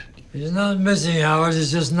friend. He's not missing, Howard.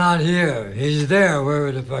 He's just not here. He's there,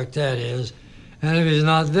 wherever the fuck that is. And if he's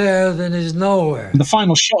not there, then he's nowhere. The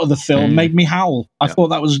final shot of the film made me howl. I thought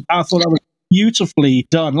that was beautifully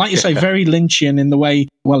done. Like you say, very Lynchian in the way,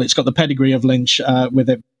 well, it's got the pedigree of Lynch with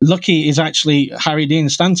it. Lucky is actually Harry Dean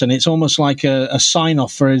Stanton. It's almost like a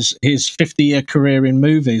sign-off for his 50-year career in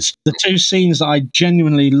movies. The two scenes that I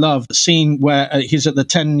genuinely love, the scene where he's at the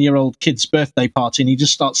 10-year-old kid's birthday party and he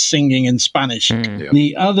just starts singing in Spanish.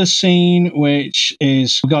 The other scene, which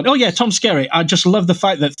is, Tom Skerritt. I just love the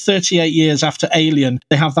fact that 38 years after Alien,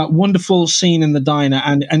 they have that wonderful scene in the diner,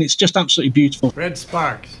 and it's just absolutely beautiful. Red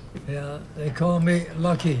Sparks. Yeah, they call me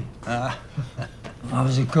Lucky. I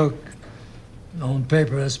was a cook. On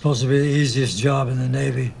paper, that's supposed to be the easiest job in the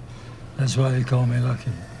Navy. That's why they call me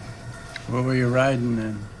Lucky. What were you riding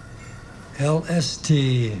then? LST.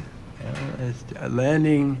 A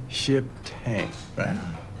landing ship tank, right?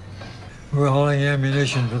 We're hauling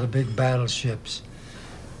ammunition for the big battleships.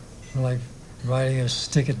 We're like riding a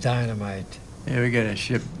stick of dynamite. You ever get a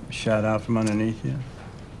ship shot out from underneath you?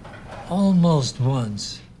 Almost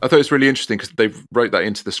once. I thought it was really interesting because they wrote that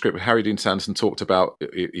into the script. Harry Dean Stanton talked about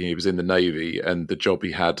he was in the Navy and the job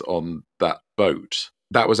he had on that boat.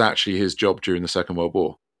 That was actually his job during the Second World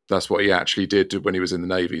War. That's what he actually did when he was in the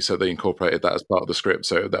Navy. So they incorporated that as part of the script.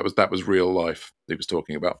 So that was real life he was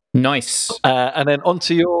talking about. Nice. And then on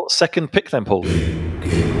to your second pick then, Paul.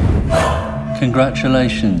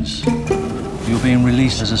 Congratulations. You're being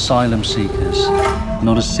released as asylum seekers,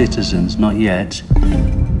 not as citizens, not yet.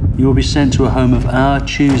 You will be sent to a home of our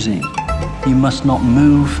choosing. You must not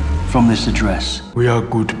move from this address. We are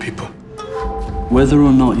good people. Whether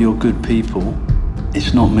or not you're good people,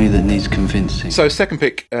 it's not me that needs convincing. So second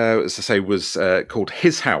pick, as I say, was called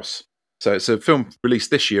His House. So it's a film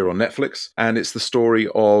released this year on Netflix, and it's the story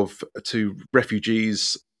of two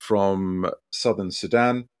refugees from southern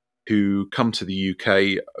Sudan who come to the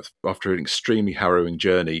UK after an extremely harrowing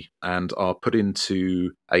journey and are put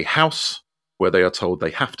into a house where they are told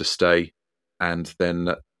they have to stay, and then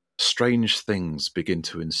strange things begin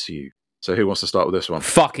to ensue. So who wants to start with this one?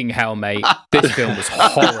 Fucking hell, mate. This film was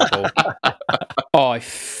horrible. I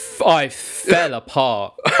fell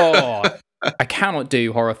apart. I cannot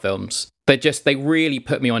do horror films. They really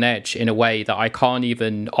put me on edge in a way that I can't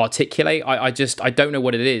even articulate. I don't know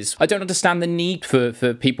what it is. I don't understand the need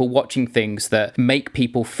for people watching things that make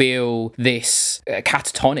people feel this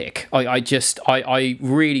catatonic. I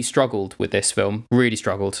really struggled with this film. Really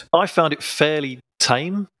struggled. I found it fairly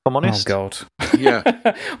tame, if I'm honest. Oh, God. Yeah.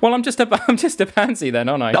 Well, I'm just a pansy then,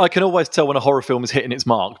 aren't I? I can always tell when a horror film is hitting its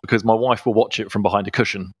mark because my wife will watch it from behind a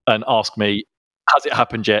cushion and ask me, has it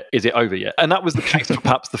happened yet? Is it over yet? And that was the case for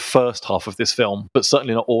perhaps the first half of this film, but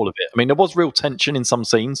certainly not all of it. I mean, there was real tension in some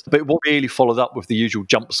scenes, but it really followed up with the usual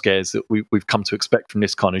jump scares that we've come to expect from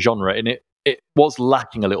this kind of genre. And it it was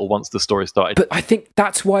lacking a little once the story started. But I think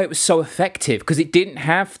that's why it was so effective, because it didn't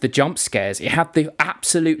have the jump scares. It had the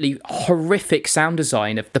absolutely horrific sound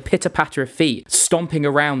design of the pitter-patter of feet stomping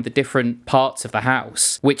around the different parts of the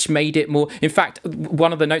house, which made it more... In fact,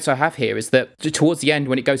 one of the notes I have here is that towards the end,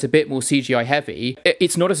 when it goes a bit more CGI heavy,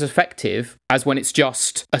 it's not as effective as when it's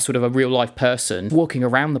just a sort of a real-life person walking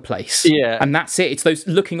around the place. Yeah. And that's it. It's those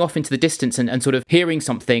looking off into the distance and sort of hearing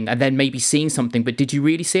something and then maybe seeing something, but did you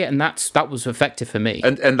really see it? And that was effective for me.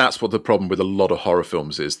 And that's what the problem with a lot of horror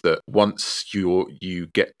films is, that once you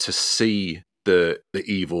get to see the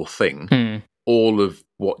evil thing, all of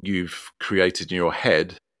what you've created in your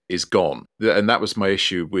head is gone. And that was my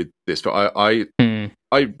issue with this. But I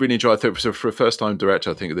really enjoyed it. So for a first-time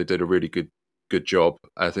director, I think they did a really good job.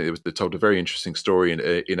 I think they told a very interesting story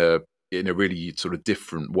in a really sort of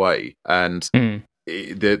different way. And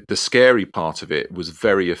the scary part of it was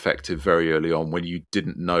very effective very early on, when you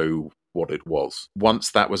didn't know what it was.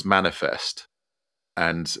 Once that was manifest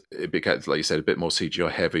and it became, like you said, a bit more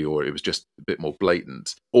CGI heavy, or it was just a bit more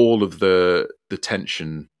blatant, all of the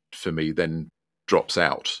tension for me then drops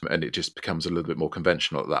out, and it just becomes a little bit more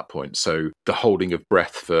conventional at that point. So the holding of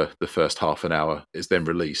breath for the first half an hour is then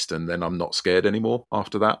released, and then I'm not scared anymore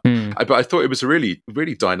after that. But I thought it was really,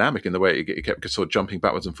 really dynamic in the way it kept sort of jumping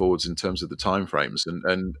backwards and forwards in terms of the time frames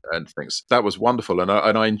and things. That was wonderful, and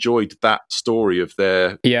I enjoyed that story of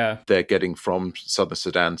their getting from southern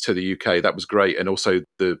Sudan to the UK. That was great, and also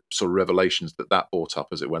the sort of revelations that brought up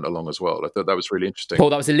as it went along as well. I thought that was really interesting. Paul,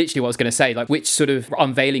 that was literally what I was going to say. Like, which sort of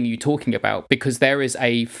unveiling are you talking about? Because there is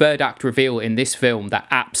a third act reveal in this film that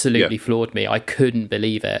absolutely floored me. I couldn't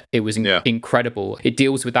believe it. It was incredible. It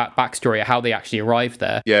deals with that backstory of how they actually arrived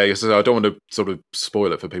there. Yeah, I don't want to sort of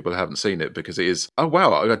spoil it for people who haven't seen it, because it is, oh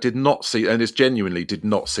wow, I did not see, and it's genuinely did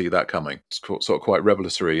not see that coming. It's sort of quite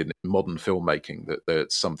revelatory in modern filmmaking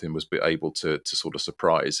that something was able to sort of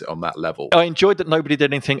surprise on that level. I enjoyed that nobody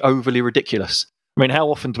did anything overly ridiculous. I mean,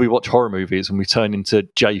 how often do we watch horror movies and we turn into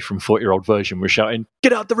Jay from 40-Year-Old Version? We're shouting,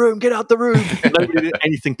 "Get out the room! Get out the room!" Nobody did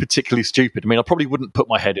anything particularly stupid. I mean, I probably wouldn't put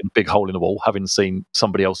my head in a big hole in the wall, having seen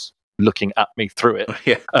somebody else looking at me through it.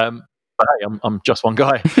 But hey, I'm just one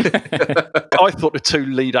guy. I thought the two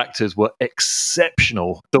lead actors were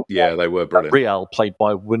exceptional. They were brilliant. Rial, played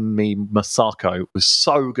by Wunmi Masako, was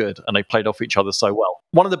so good, and they played off each other so well.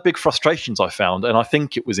 One of the big frustrations I found, and I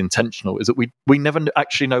think it was intentional, is that we never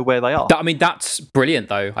actually know where they are. I mean, that's brilliant,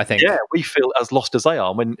 though, I think. Yeah, we feel as lost as they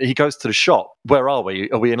are. When he goes to the shop, where are we?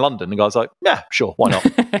 Are we in London? And the guy's like, yeah, sure, why not?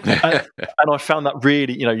 and I found that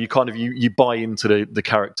really, you buy into the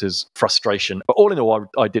character's frustration. But all in all,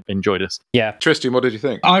 I did enjoy this. Yeah. Tristan, what did you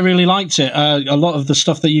think? I really liked it. A lot of the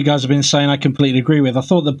stuff that you guys have been saying, I completely agree with. I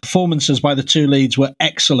thought the performances by the two leads were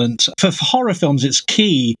excellent. For horror films, it's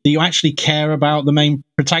key that you actually care about the main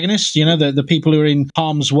protagonists, the people who are in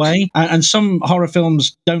harm's way. And some horror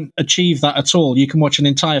films don't achieve that at all. You can watch an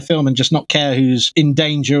entire film and just not care who's in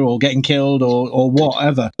danger or getting killed or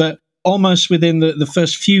whatever. But almost within the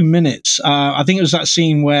first few minutes, I think it was that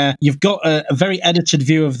scene where you've got a very edited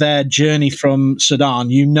view of their journey from Sudan.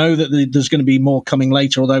 You know that there's going to be more coming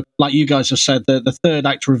later, although, like you guys have said, the third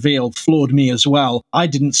act reveal floored me as well. I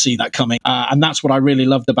didn't see that coming. And that's what I really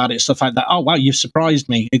loved about it. It's the fact that, oh, wow, you've surprised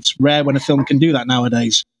me. It's rare when a film can do that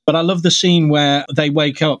nowadays. But I love the scene where they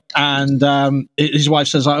wake up and his wife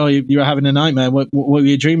says, oh, you were having a nightmare. What were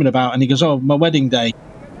you dreaming about? And he goes, oh, my wedding day.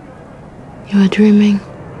 You were dreaming.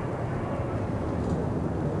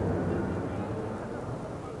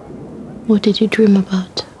 What did you dream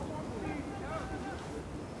about?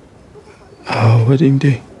 Our wedding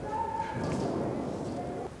day.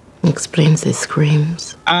 Explains his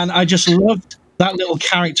screams. And I just loved that little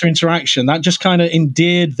character interaction. That just kind of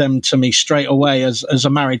endeared them to me straight away as a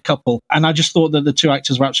married couple. And I just thought that the two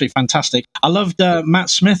actors were absolutely fantastic. I loved Matt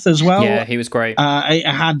Smith as well. Yeah, he was great. He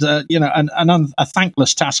had a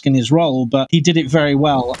thankless task in his role, but he did it very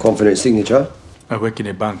well. Confident signature? I work in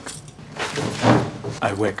a bank.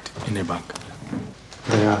 I worked in a bank.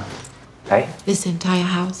 Yeah. Hey? This entire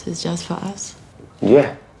house is just for us?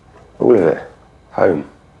 Yeah, all of it. Home.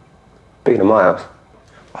 Bigger than my house.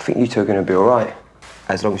 I think you two are going to be all right.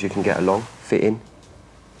 As long as you can get along, fit in.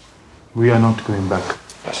 We are not going back.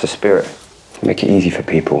 That's the spirit. Make it easy for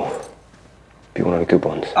people. be one of the good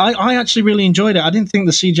ones. I actually really enjoyed it. I didn't think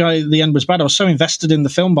the CGI at the end was bad. I was so invested in the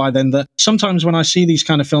film by then that sometimes when I see these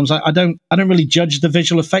kind of films, I don't really judge the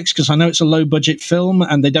visual effects because I know it's a low budget film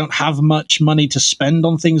and they don't have much money to spend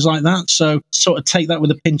on things like that. So sort of take that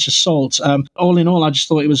with a pinch of salt. All in all, I just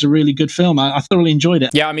thought it was a really good film. I thoroughly enjoyed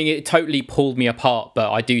it. Yeah, I mean, it totally pulled me apart,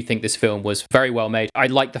 but I do think this film was very well made. I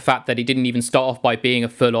like the fact that it didn't even start off by being a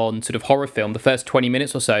full-on sort of horror film. The first 20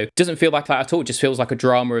 minutes or so doesn't feel like that at all. It just feels like a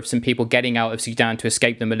drama of some people getting out of Sudan to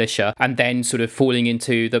escape the militia and then sort of falling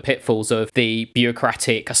into the pitfalls of the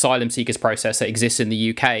bureaucratic asylum seekers process that exists in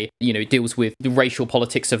the UK. You know, it deals with the racial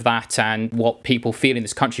politics of that and what people feel in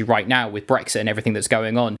this country right now with Brexit and everything that's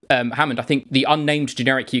going on. Hammond, I think the unnamed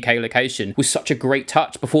generic UK location was such a great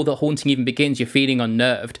touch. Before the haunting even begins, you're feeling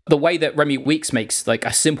unnerved. The way that Remy Weeks makes like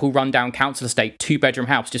a simple rundown council estate 2-bedroom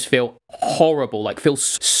house just feel horrible, like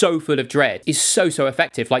feels so full of dread, is so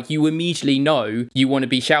effective. Like you immediately know you want to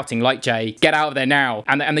be shouting like Jay, get out of there now,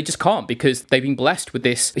 and they just can't because they've been blessed with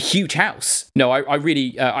this huge house. No, I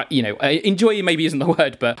really enjoy maybe isn't the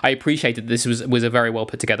word, but I appreciated this was a very well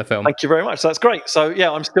put together film. Thank you very much. That's great. So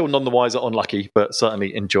yeah, I'm still none the wiser on Lucky, but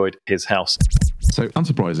certainly enjoyed his house. So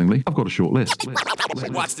unsurprisingly, I've got a short list.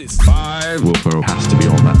 Watch this. 5. Will Ferrell has to be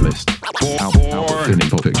on that list. 4. Out of Finney,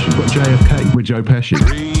 Pulp Fiction. We've got JFK with Joe Pesci.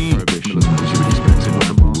 3. Prohibition.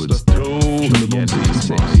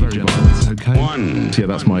 Okay. 1. So yeah,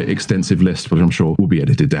 that's my extensive list, which I'm sure will be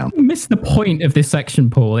edited down. Missed the point of this section,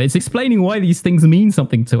 Paul. It's explaining why these things mean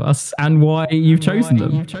something to us and why you've chosen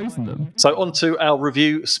them. So on to our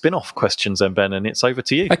review spin-off questions then, Ben, and it's over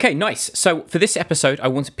to you. Okay, nice. So for this episode, I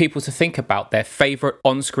wanted people to think about their favourite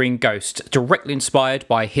on-screen ghost, directly inspired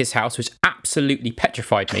by His House, which absolutely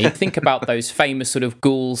petrified me. Think about those famous sort of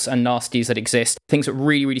ghouls and nasties that exist, things that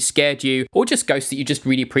really, really scared you, or just ghosts that you just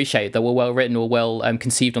really appreciate that were well written or well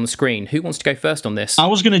conceived on the screen. Who wants to go first on this? I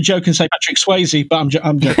was going to joke and say Patrick Swayze, but I'm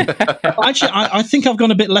joking. Actually, I think I've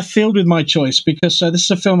gone a bit left field with my choice because this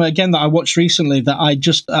is a film, again, that I watched recently that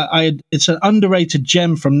it's an underrated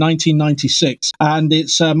gem from 1996, and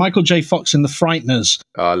it's Michael J. Fox in The Frighteners.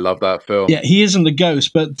 Oh, I love that film. Yeah, he isn't the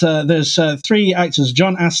ghost, but there's 3 actors,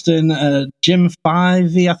 John Aston, Jim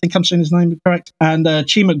Fyvie, I think I'm saying his name correct, and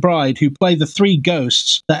Chi McBride, who play the 3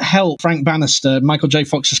 ghosts that help Frank Bannister, Michael J.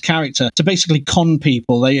 Fox's character, to basically con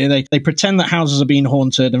people. They pretend that houses are being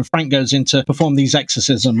haunted, and Frank goes in to perform these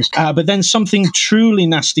exorcisms. But then something truly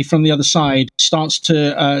nasty from the other side starts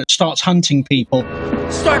hunting people.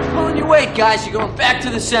 Start pulling your weight, guys. You're going back to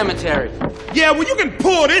the cemetery. Yeah, well, you can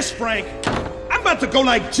pull this, Frank. I'm about to go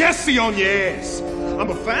like Jesse on your ass. I'm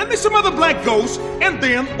gonna find me some other black ghosts and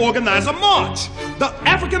then organize a march. The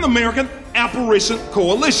African American Apparition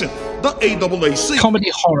Coalition, the AAAC. Comedy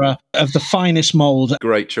horror of the finest mold.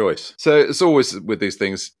 Great choice. So it's always with these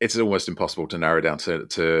things, it's almost impossible to narrow down to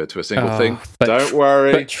a single thing. Don't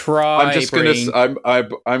worry. But try. I'm just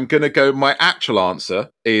I'm gonna go. My actual answer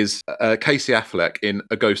is Casey Affleck in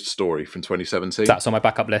A Ghost Story from 2017. That's on my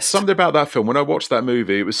backup list. Something about that film. When I watched that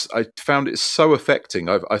movie, I found it so affecting.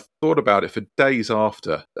 I thought about it for days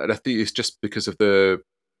after, and I think it's just because of the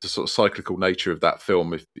sort of cyclical nature of that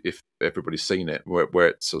film, if everybody's seen it, where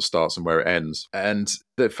it sort of starts and where it ends, and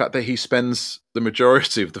the fact that he spends the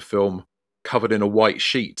majority of the film covered in a white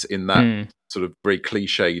sheet in that sort of very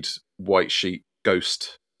cliched white sheet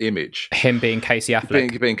ghost image. Him being Casey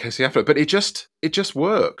Affleck. Being Casey Affleck, but it just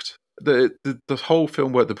worked. The whole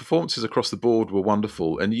film worked. The performances across the board were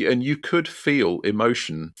wonderful, and you could feel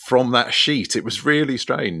emotion from that sheet. It was really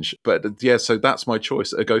strange, but yeah. So that's my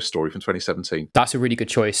choice: A Ghost Story from 2017. That's a really good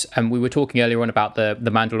choice. And we were talking earlier on about the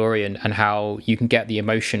Mandalorian and how you can get the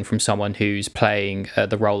emotion from someone who's playing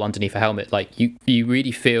the role underneath a helmet. Like you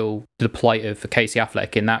really feel the plight of Casey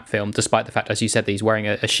Affleck in that film, despite the fact, as you said, that he's wearing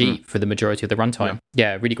a sheet for the majority of the runtime.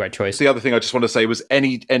 Yeah, really great choice. The other thing I just want to say was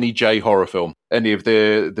any J horror film, any of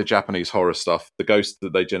the Japanese horror stuff, the ghosts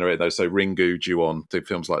that they generate, those, so Ringu, Ju-on,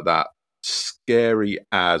 films like that, scary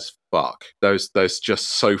as fuck. Those just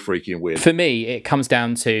so freaking weird. For me, it comes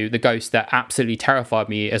down to the ghost that absolutely terrified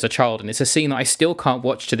me as a child, and it's a scene that I still can't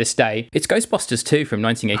watch to this day. It's Ghostbusters 2 from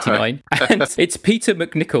 1989, and it's Peter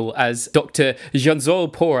MacNicol as Dr.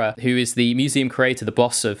 Jean-Zol Pora, who is the museum creator, the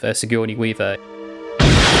boss of Sigourney Weaver.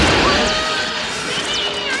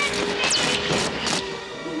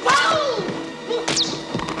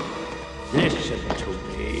 Listen to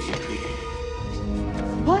me.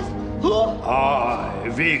 What? Who? I,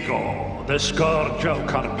 Vigo, the scourge of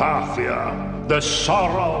Carpathia, the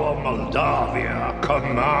sorrow of Moldavia,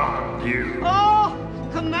 command you. Oh,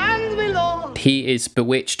 command me, Lord. he is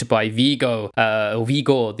bewitched by Vigo,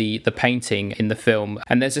 the painting in the film.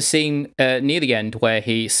 And there's a scene near the end where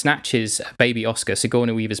he snatches baby Oscar,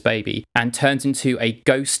 Sigourney Weaver's baby, and turns into a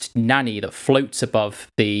ghost nanny that floats above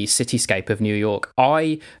the cityscape of New York.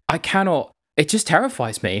 I cannot... It just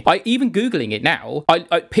terrifies me. Even Googling it now,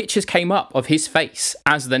 pictures came up of his face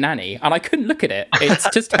as the nanny, and I couldn't look at it. It's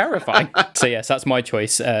just terrifying. So yes, that's my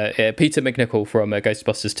choice. Peter McNichol from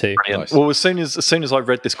Ghostbusters 2. Nice. Well, as soon as I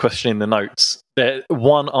read this question in the notes,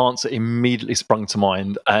 one answer immediately sprung to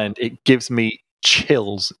mind, and it gives me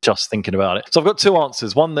chills just thinking about it. So I've got two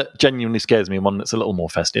answers, one that genuinely scares me and one that's a little more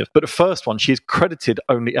festive. But the first one, she is credited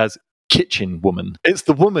only as kitchen woman. It's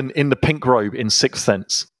the woman in the pink robe in Sixth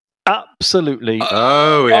Sense. Absolutely.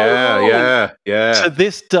 Oh, yeah. To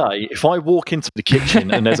this day, if I walk into the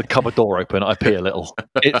kitchen and there's a cupboard door open, I pee a little.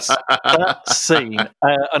 It's that scene.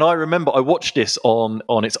 And I remember I watched this on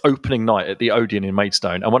its opening night at the Odeon in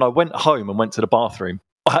Maidstone. And when I went home and went to the bathroom,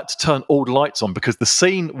 I had to turn all the lights on because the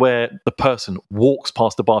scene where the person walks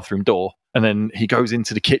past the bathroom door and then he goes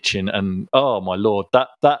into the kitchen and, oh my Lord, that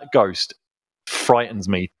ghost frightens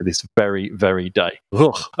me to this very, very day.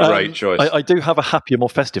 Great choice. I do have a happier, more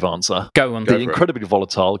festive answer. Go on. The incredibly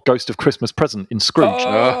volatile Ghost of Christmas Present in Scrooge.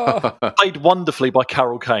 Played wonderfully by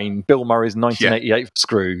Carol Kane, Bill Murray's 1988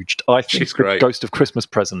 Scrooged. I think She's great. Ghost of Christmas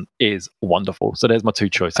Present is wonderful. So there's my two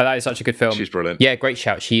choices. That is such a good film. She's brilliant. Yeah, great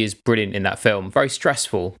shout. She is brilliant in that film. Very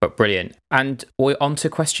stressful, but brilliant. And we're on to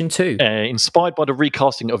question 2. Inspired by the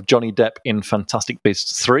recasting of Johnny Depp in Fantastic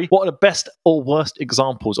Beasts 3, what are the best or worst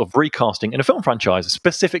examples of recasting in a film franchise,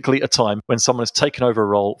 specifically a time when someone has taken over a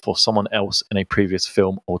role for someone else in a previous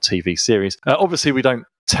film or TV series? Obviously, we don't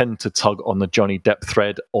tend to tug on the Johnny Depp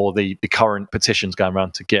thread or the current petitions going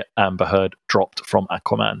around to get Amber Heard dropped from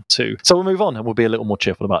Aquaman 2. So we'll move on and we'll be a little more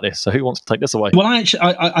cheerful about this. So who wants to take this away? Well,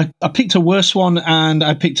 I picked a worse one and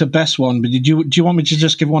I picked a best one, but do you want me to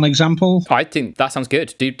just give one example? I think that sounds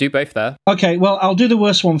good. Do both there. Okay, well, I'll do the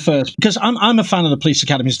worst one first because I'm a fan of the police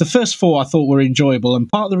academies. The first 4 I thought were enjoyable, and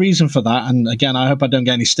part of the reason for that, and again, I hope I don't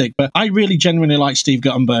get any stick, but I really genuinely like Steve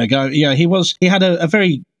Guttenberg. He had a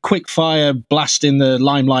very quick fire blast in the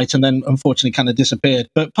limelight and then unfortunately kind of disappeared.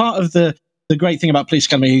 But part of the great thing about Police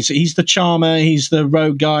Academy is he's the charmer, he's the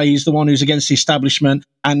rogue guy, he's the one who's against the establishment,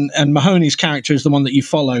 and Mahoney's character is the one that you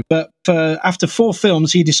follow. But after 4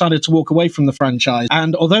 films, he decided to walk away from the franchise.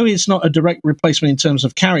 And although it's not a direct replacement in terms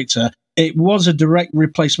of character, it was a direct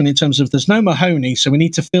replacement in terms of there's no Mahoney, so we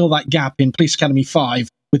need to fill that gap in Police Academy 5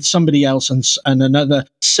 with somebody else and another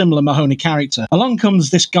similar Mahoney character. Along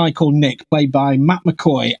comes this guy called Nick, played by Matt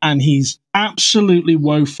McCoy, and he's absolutely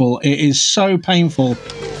woeful. It is so painful.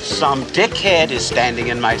 Some dickhead is standing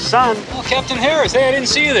in my son. Oh, Captain Harris, hey, I didn't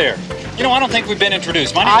see you there. You know, I don't think we've been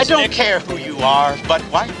introduced. My name's I don't Nick. care who you are, butt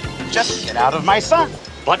wipe. Just get out of my son.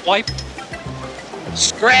 Butt wipe?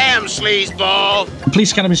 Scram, sleazeball.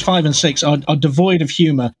 Police Academies 5 and 6 are devoid of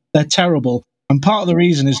humour. They're terrible. And part of the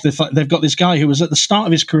reason is they've got this guy who was at the start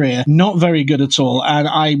of his career not very good at all. And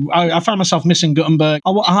I found myself missing Guttenberg.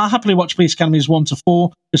 I'll happily watch Police Academies 1 to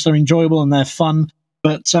 4 because they're enjoyable and they're fun.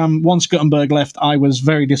 But once Guttenberg left, I was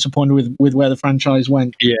very disappointed with where the franchise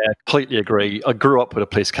went. Yeah, completely agree. I grew up with the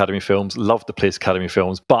Police Academy films, loved the Police Academy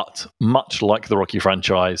films, but much like the Rocky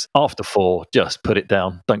franchise, after 4, just put it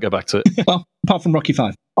down. Don't go back to it. Well, apart from Rocky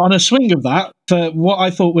 5. On a swing of that, for what I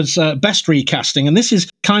thought was best recasting, and this is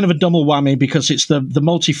kind of a double whammy because it's the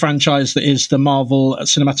multi-franchise that is the Marvel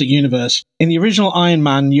Cinematic Universe. In the original Iron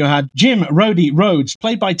Man, you had Jim Rhodey Rhodes,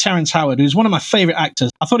 played by Terrence Howard, who's one of my favourite actors.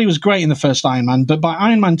 I thought he was great in the first Iron Man, but by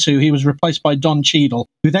Iron Man 2, he was replaced by Don Cheadle,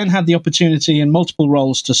 who then had the opportunity in multiple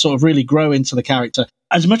roles to sort of really grow into the character.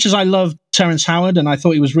 As much as I loved Terrence Howard, and I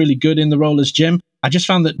thought he was really good in the role as Jim, I just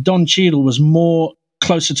found that Don Cheadle was more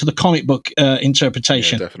closer to the comic book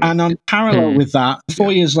interpretation. Yeah, and on parallel with that,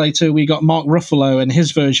 4 years later, we got Mark Ruffalo and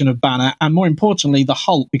his version of Banner, and more importantly, the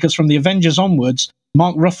Hulk, because from the Avengers onwards,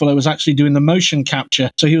 Mark Ruffalo was actually doing the motion capture,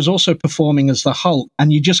 so he was also performing as the Hulk,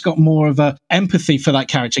 and you just got more of a empathy for that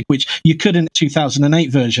character, which you could in the 2008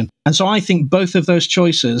 version. And so I think both of those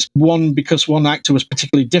choices, one because one actor was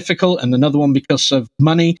particularly difficult, and another one because of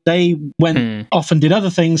money, they went off and did other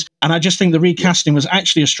things, and I just think the recasting was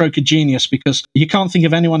actually a stroke of genius, because you can't think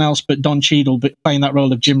of anyone else but Don Cheadle playing that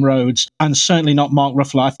role of Jim Rhodes, and certainly not Mark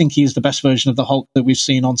Ruffalo. I think he is the best version of the Hulk that we've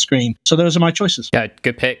seen on screen. So those are my choices. Yeah,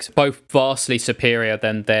 good picks. Both vastly superior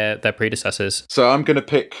than their predecessors. So I'm going to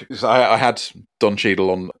pick. I had Don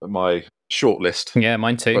Cheadle on my short list. Yeah,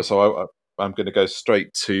 mine too. So I'm going to go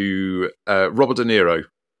straight to Robert De Niro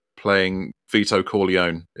playing Vito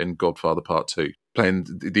Corleone in Godfather Part 2, playing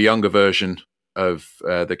the younger version of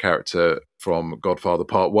the character from Godfather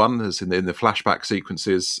Part 1, as in the flashback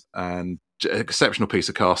sequences, and exceptional piece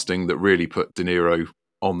of casting that really put De Niro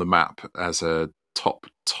on the map as a top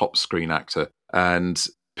screen actor, and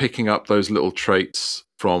picking up those little traits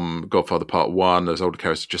from Godfather Part 1, those older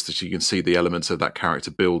characters, just as you can see the elements of that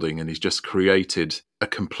character building, and he's just created a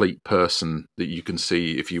complete person that you can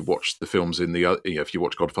see if you watch the films if you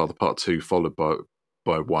watch Godfather Part 2 followed by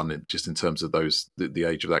 1, just in terms of the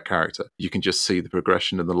age of that character, you can just see the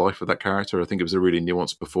progression in the life of that character. I think it was a really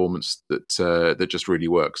nuanced performance that just really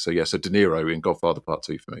works. So De Niro in Godfather Part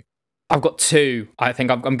 2 for me. I've got two. I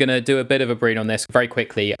think I'm going to do a bit of a brief on this very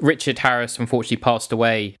quickly. Richard Harris unfortunately passed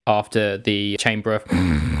away after the Chamber of...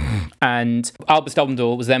 And Albus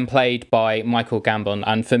Dumbledore was then played by Michael Gambon.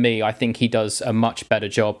 And for me, I think he does a much better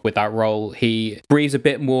job with that role. He breathes a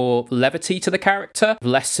bit more levity to the character,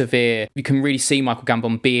 less severe. You can really see Michael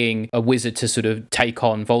Gambon being a wizard to sort of take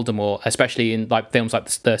on Voldemort, especially in films like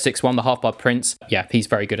the Sixth One, The Half-Blood Prince. Yeah, he's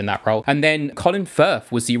very good in that role. And then Colin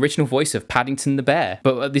Firth was the original voice of Paddington the Bear.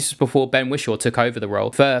 But this was before Ben Whishaw took over the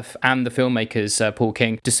role. Firth and the filmmakers, Paul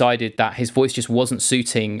King, decided that his voice just wasn't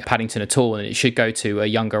suiting Paddington at all, and it should go to a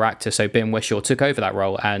younger actor. So Ben Whishaw took over that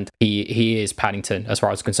role, and he is Paddington as far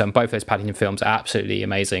as I'm concerned. Both those Paddington films are absolutely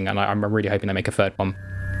amazing, and I'm really hoping they make a third one.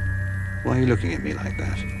 Why are you looking at me like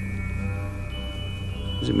that?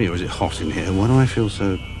 Is it me or is it hot in here? Why do I feel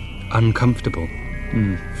so... uncomfortable?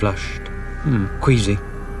 Flushed? Queasy?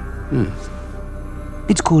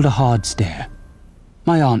 It's called a hard stare.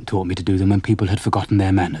 My aunt taught me to do them when people had forgotten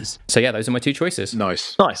their manners. So yeah, those are my two choices.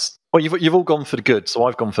 Nice. Well, you've all gone for the good, so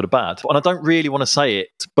I've gone for the bad. And I don't really want to say it,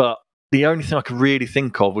 but the only thing I could really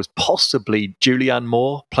think of was possibly Julianne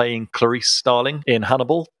Moore playing Clarice Starling in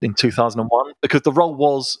Hannibal in 2001, because the role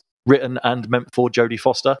was written and meant for Jodie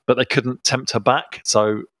Foster, but they couldn't tempt her back,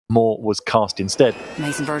 so Moore was cast instead.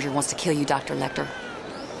 Mason Verger wants to kill you, Dr. Lecter.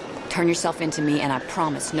 Turn yourself into me, and I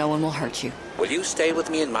promise no one will hurt you. Will you stay with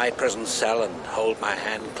me in my prison cell and hold my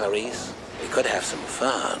hand, Clarice? We could have some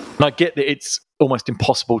fun. And I get that it's almost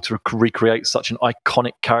impossible to recreate such an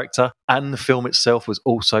iconic character, and the film itself was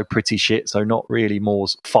also pretty shit, so not really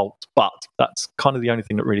Moore's fault, but that's kind of the only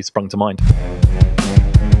thing that really sprung to mind.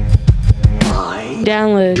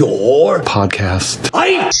 Download your podcast.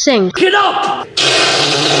 Sync. Get up!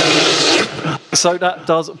 So that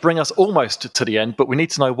does bring us almost to the end, but we need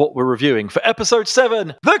to know what we're reviewing for episode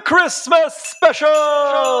 7, the Christmas special!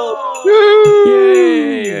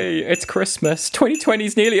 Yay! It's Christmas. 2020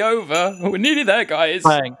 is nearly over. We're nearly there, guys.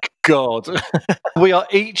 Thank God. We are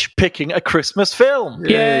each picking a Christmas film.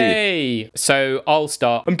 Yay! So I'll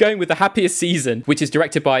start. I'm going with The Happiest Season, which is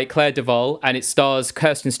directed by Claire Duvall, and it stars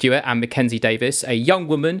Kirsten Stewart and Mackenzie Davis. A young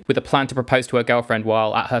woman with a plan to propose to her girlfriend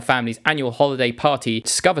while at her family's annual holiday party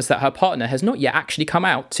discovers that her partner has not yet actually come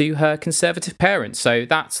out to her conservative parents. So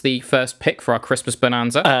that's the first pick for our Christmas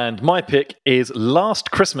bonanza. And my pick is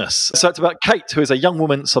Last Christmas. So it's about Kate, who is a young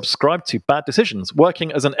woman subscribed to bad decisions.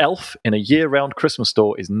 Working as an elf in a year-round Christmas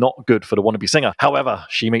store is not good for the wannabe singer. However,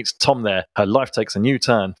 she meets Tom there. Her life takes a new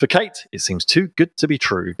turn. For Kate, it seems too good to be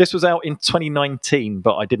true. This was out in 2019,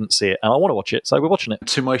 but I didn't see it, and I want to watch it, so we're watching it.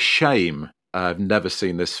 To my shame, I've never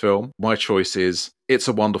seen this film. My choice is It's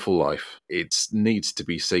a Wonderful Life. It needs to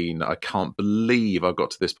be seen. I can't believe I've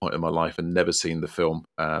got to this point in my life and never seen the film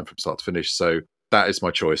from start to finish, so that is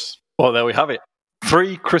my choice. Well, there we have it.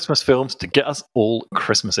 3 Christmas films to get us all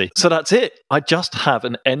Christmassy. So that's it. I just have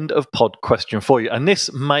an end of pod question for you, and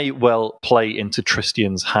this may well play into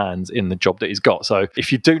Tristian's hands in the job that he's got. So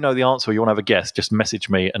if you do know the answer or you want to have a guess, just message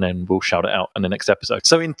me and then we'll shout it out in the next episode.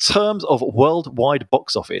 So in terms of worldwide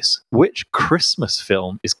box office, which Christmas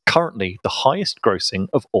film is currently the highest grossing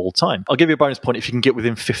of all time? I'll give you a bonus point if you can get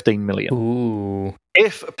within 15 million. Ooh.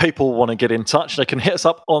 If people want to get in touch, they can hit us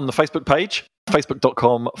up on the Facebook page,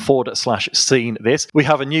 facebook.com/seen this. We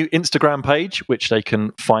have a new Instagram page, which they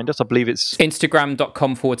can find us. I believe it's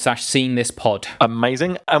instagram.com/seen this pod.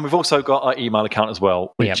 Amazing. And we've also got our email account as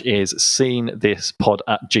well, which is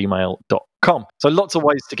seenthispod@gmail.com. So lots of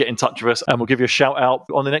ways to get in touch with us, and we'll give you a shout out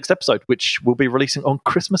on the next episode, which we'll be releasing on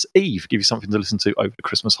Christmas Eve, give you something to listen to over the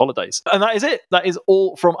Christmas holidays. And that is it. That is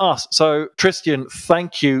all from us. So Tristian,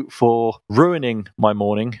 thank you for ruining my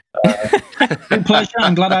morning. Good pleasure.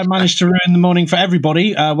 I'm glad I managed to ruin the morning for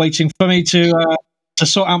everybody waiting for me to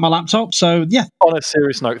sort out my laptop. So yeah. On a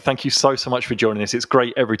serious note, thank you so much for joining us. It's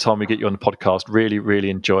great every time we get you on the podcast. Really, really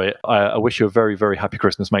enjoy it. I wish you a very, very happy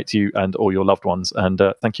Christmas, mate, to you and all your loved ones. And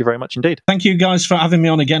thank you very much indeed. Thank you guys for having me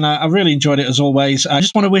on again. I really enjoyed it as always. I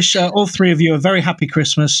just want to wish all 3 of you a very happy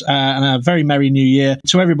Christmas and a very Merry New Year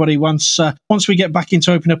to everybody. Once we get back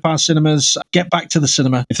into opening up our cinemas, get back to the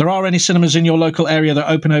cinema. If there are any cinemas in your local area that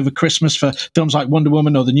open over Christmas for films like Wonder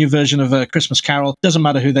Woman or the new version of Christmas Carol, doesn't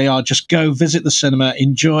matter who they are, just go visit the cinema.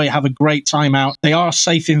 enjoy, have a great time out. They are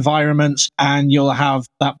safe environments, and you'll have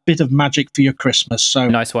that bit of magic for your Christmas. So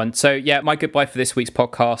nice one. So yeah, my goodbye for this week's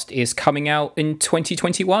podcast is coming out in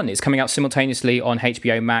 2021. It's coming out simultaneously on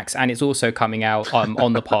HBO Max, and it's also coming out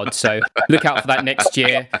on the pod. So look out for that next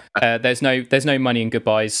year. There's no money in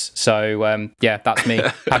goodbyes. So yeah, that's me.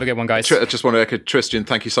 Have a good one, guys. I just want to echo Tristan.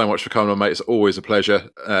 Thank you so much for coming on, mate. It's always a pleasure.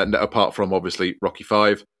 Apart from obviously Rocky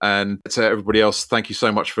V, and to everybody else, thank you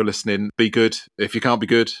so much for listening. Be good. If you can't be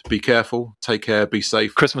good, be careful. Take care. Be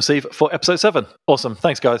safe. Christmas Eve for episode 7. Awesome.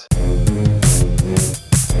 Thanks, guys.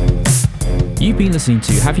 You've been listening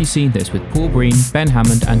to Have You Seen This with Paul Breen, Ben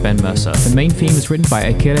Hammond and Ben Mercer. The main theme was written by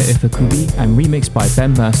Akira Ifukube and remixed by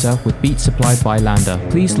Ben Mercer with beats supplied by Lander.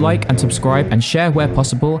 Please like and subscribe and share where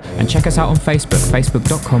possible, and check us out on Facebook,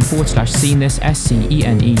 facebook.com/SeenThis,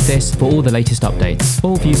 SCENE this, for all the latest updates.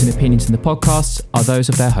 All views and opinions in the podcasts are those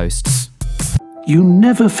of their hosts. You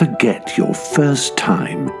never forget your first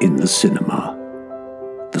time in the cinema.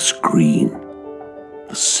 The screen,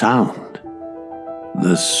 the sound,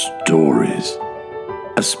 the stories.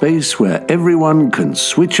 A space where everyone can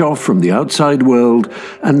switch off from the outside world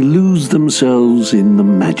and lose themselves in the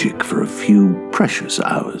magic for a few precious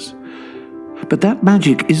hours. But that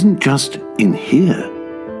magic isn't just in here.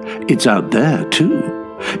 It's out there too.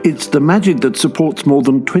 It's the magic that supports more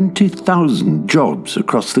than 20,000 jobs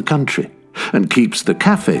across the country and keeps the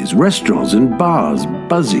cafes, restaurants and bars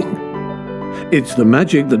buzzing. It's the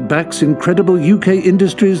magic that backs incredible UK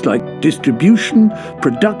industries like distribution,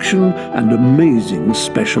 production, and amazing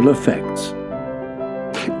special effects.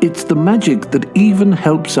 It's the magic that even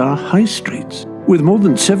helps our high streets. With more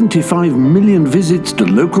than 75 million visits to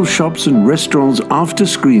local shops and restaurants after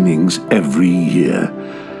screenings every year.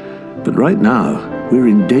 But right now, we're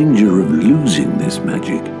in danger of losing this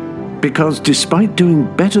magic. Because despite doing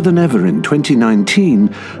better than ever in 2019,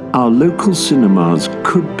 our local cinemas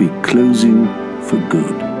could be closing for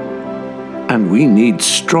good. And we need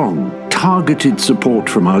strong, targeted support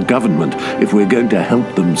from our government if we're going to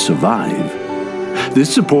help them survive.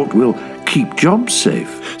 This support will keep jobs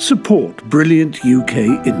safe, support brilliant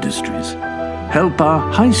UK industries, help our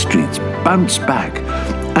high streets bounce back,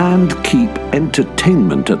 and keep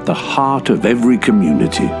entertainment at the heart of every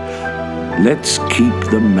community. Let's keep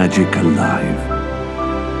the magic alive.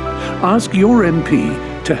 Ask your MP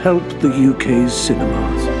to help the UK's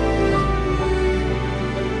cinemas.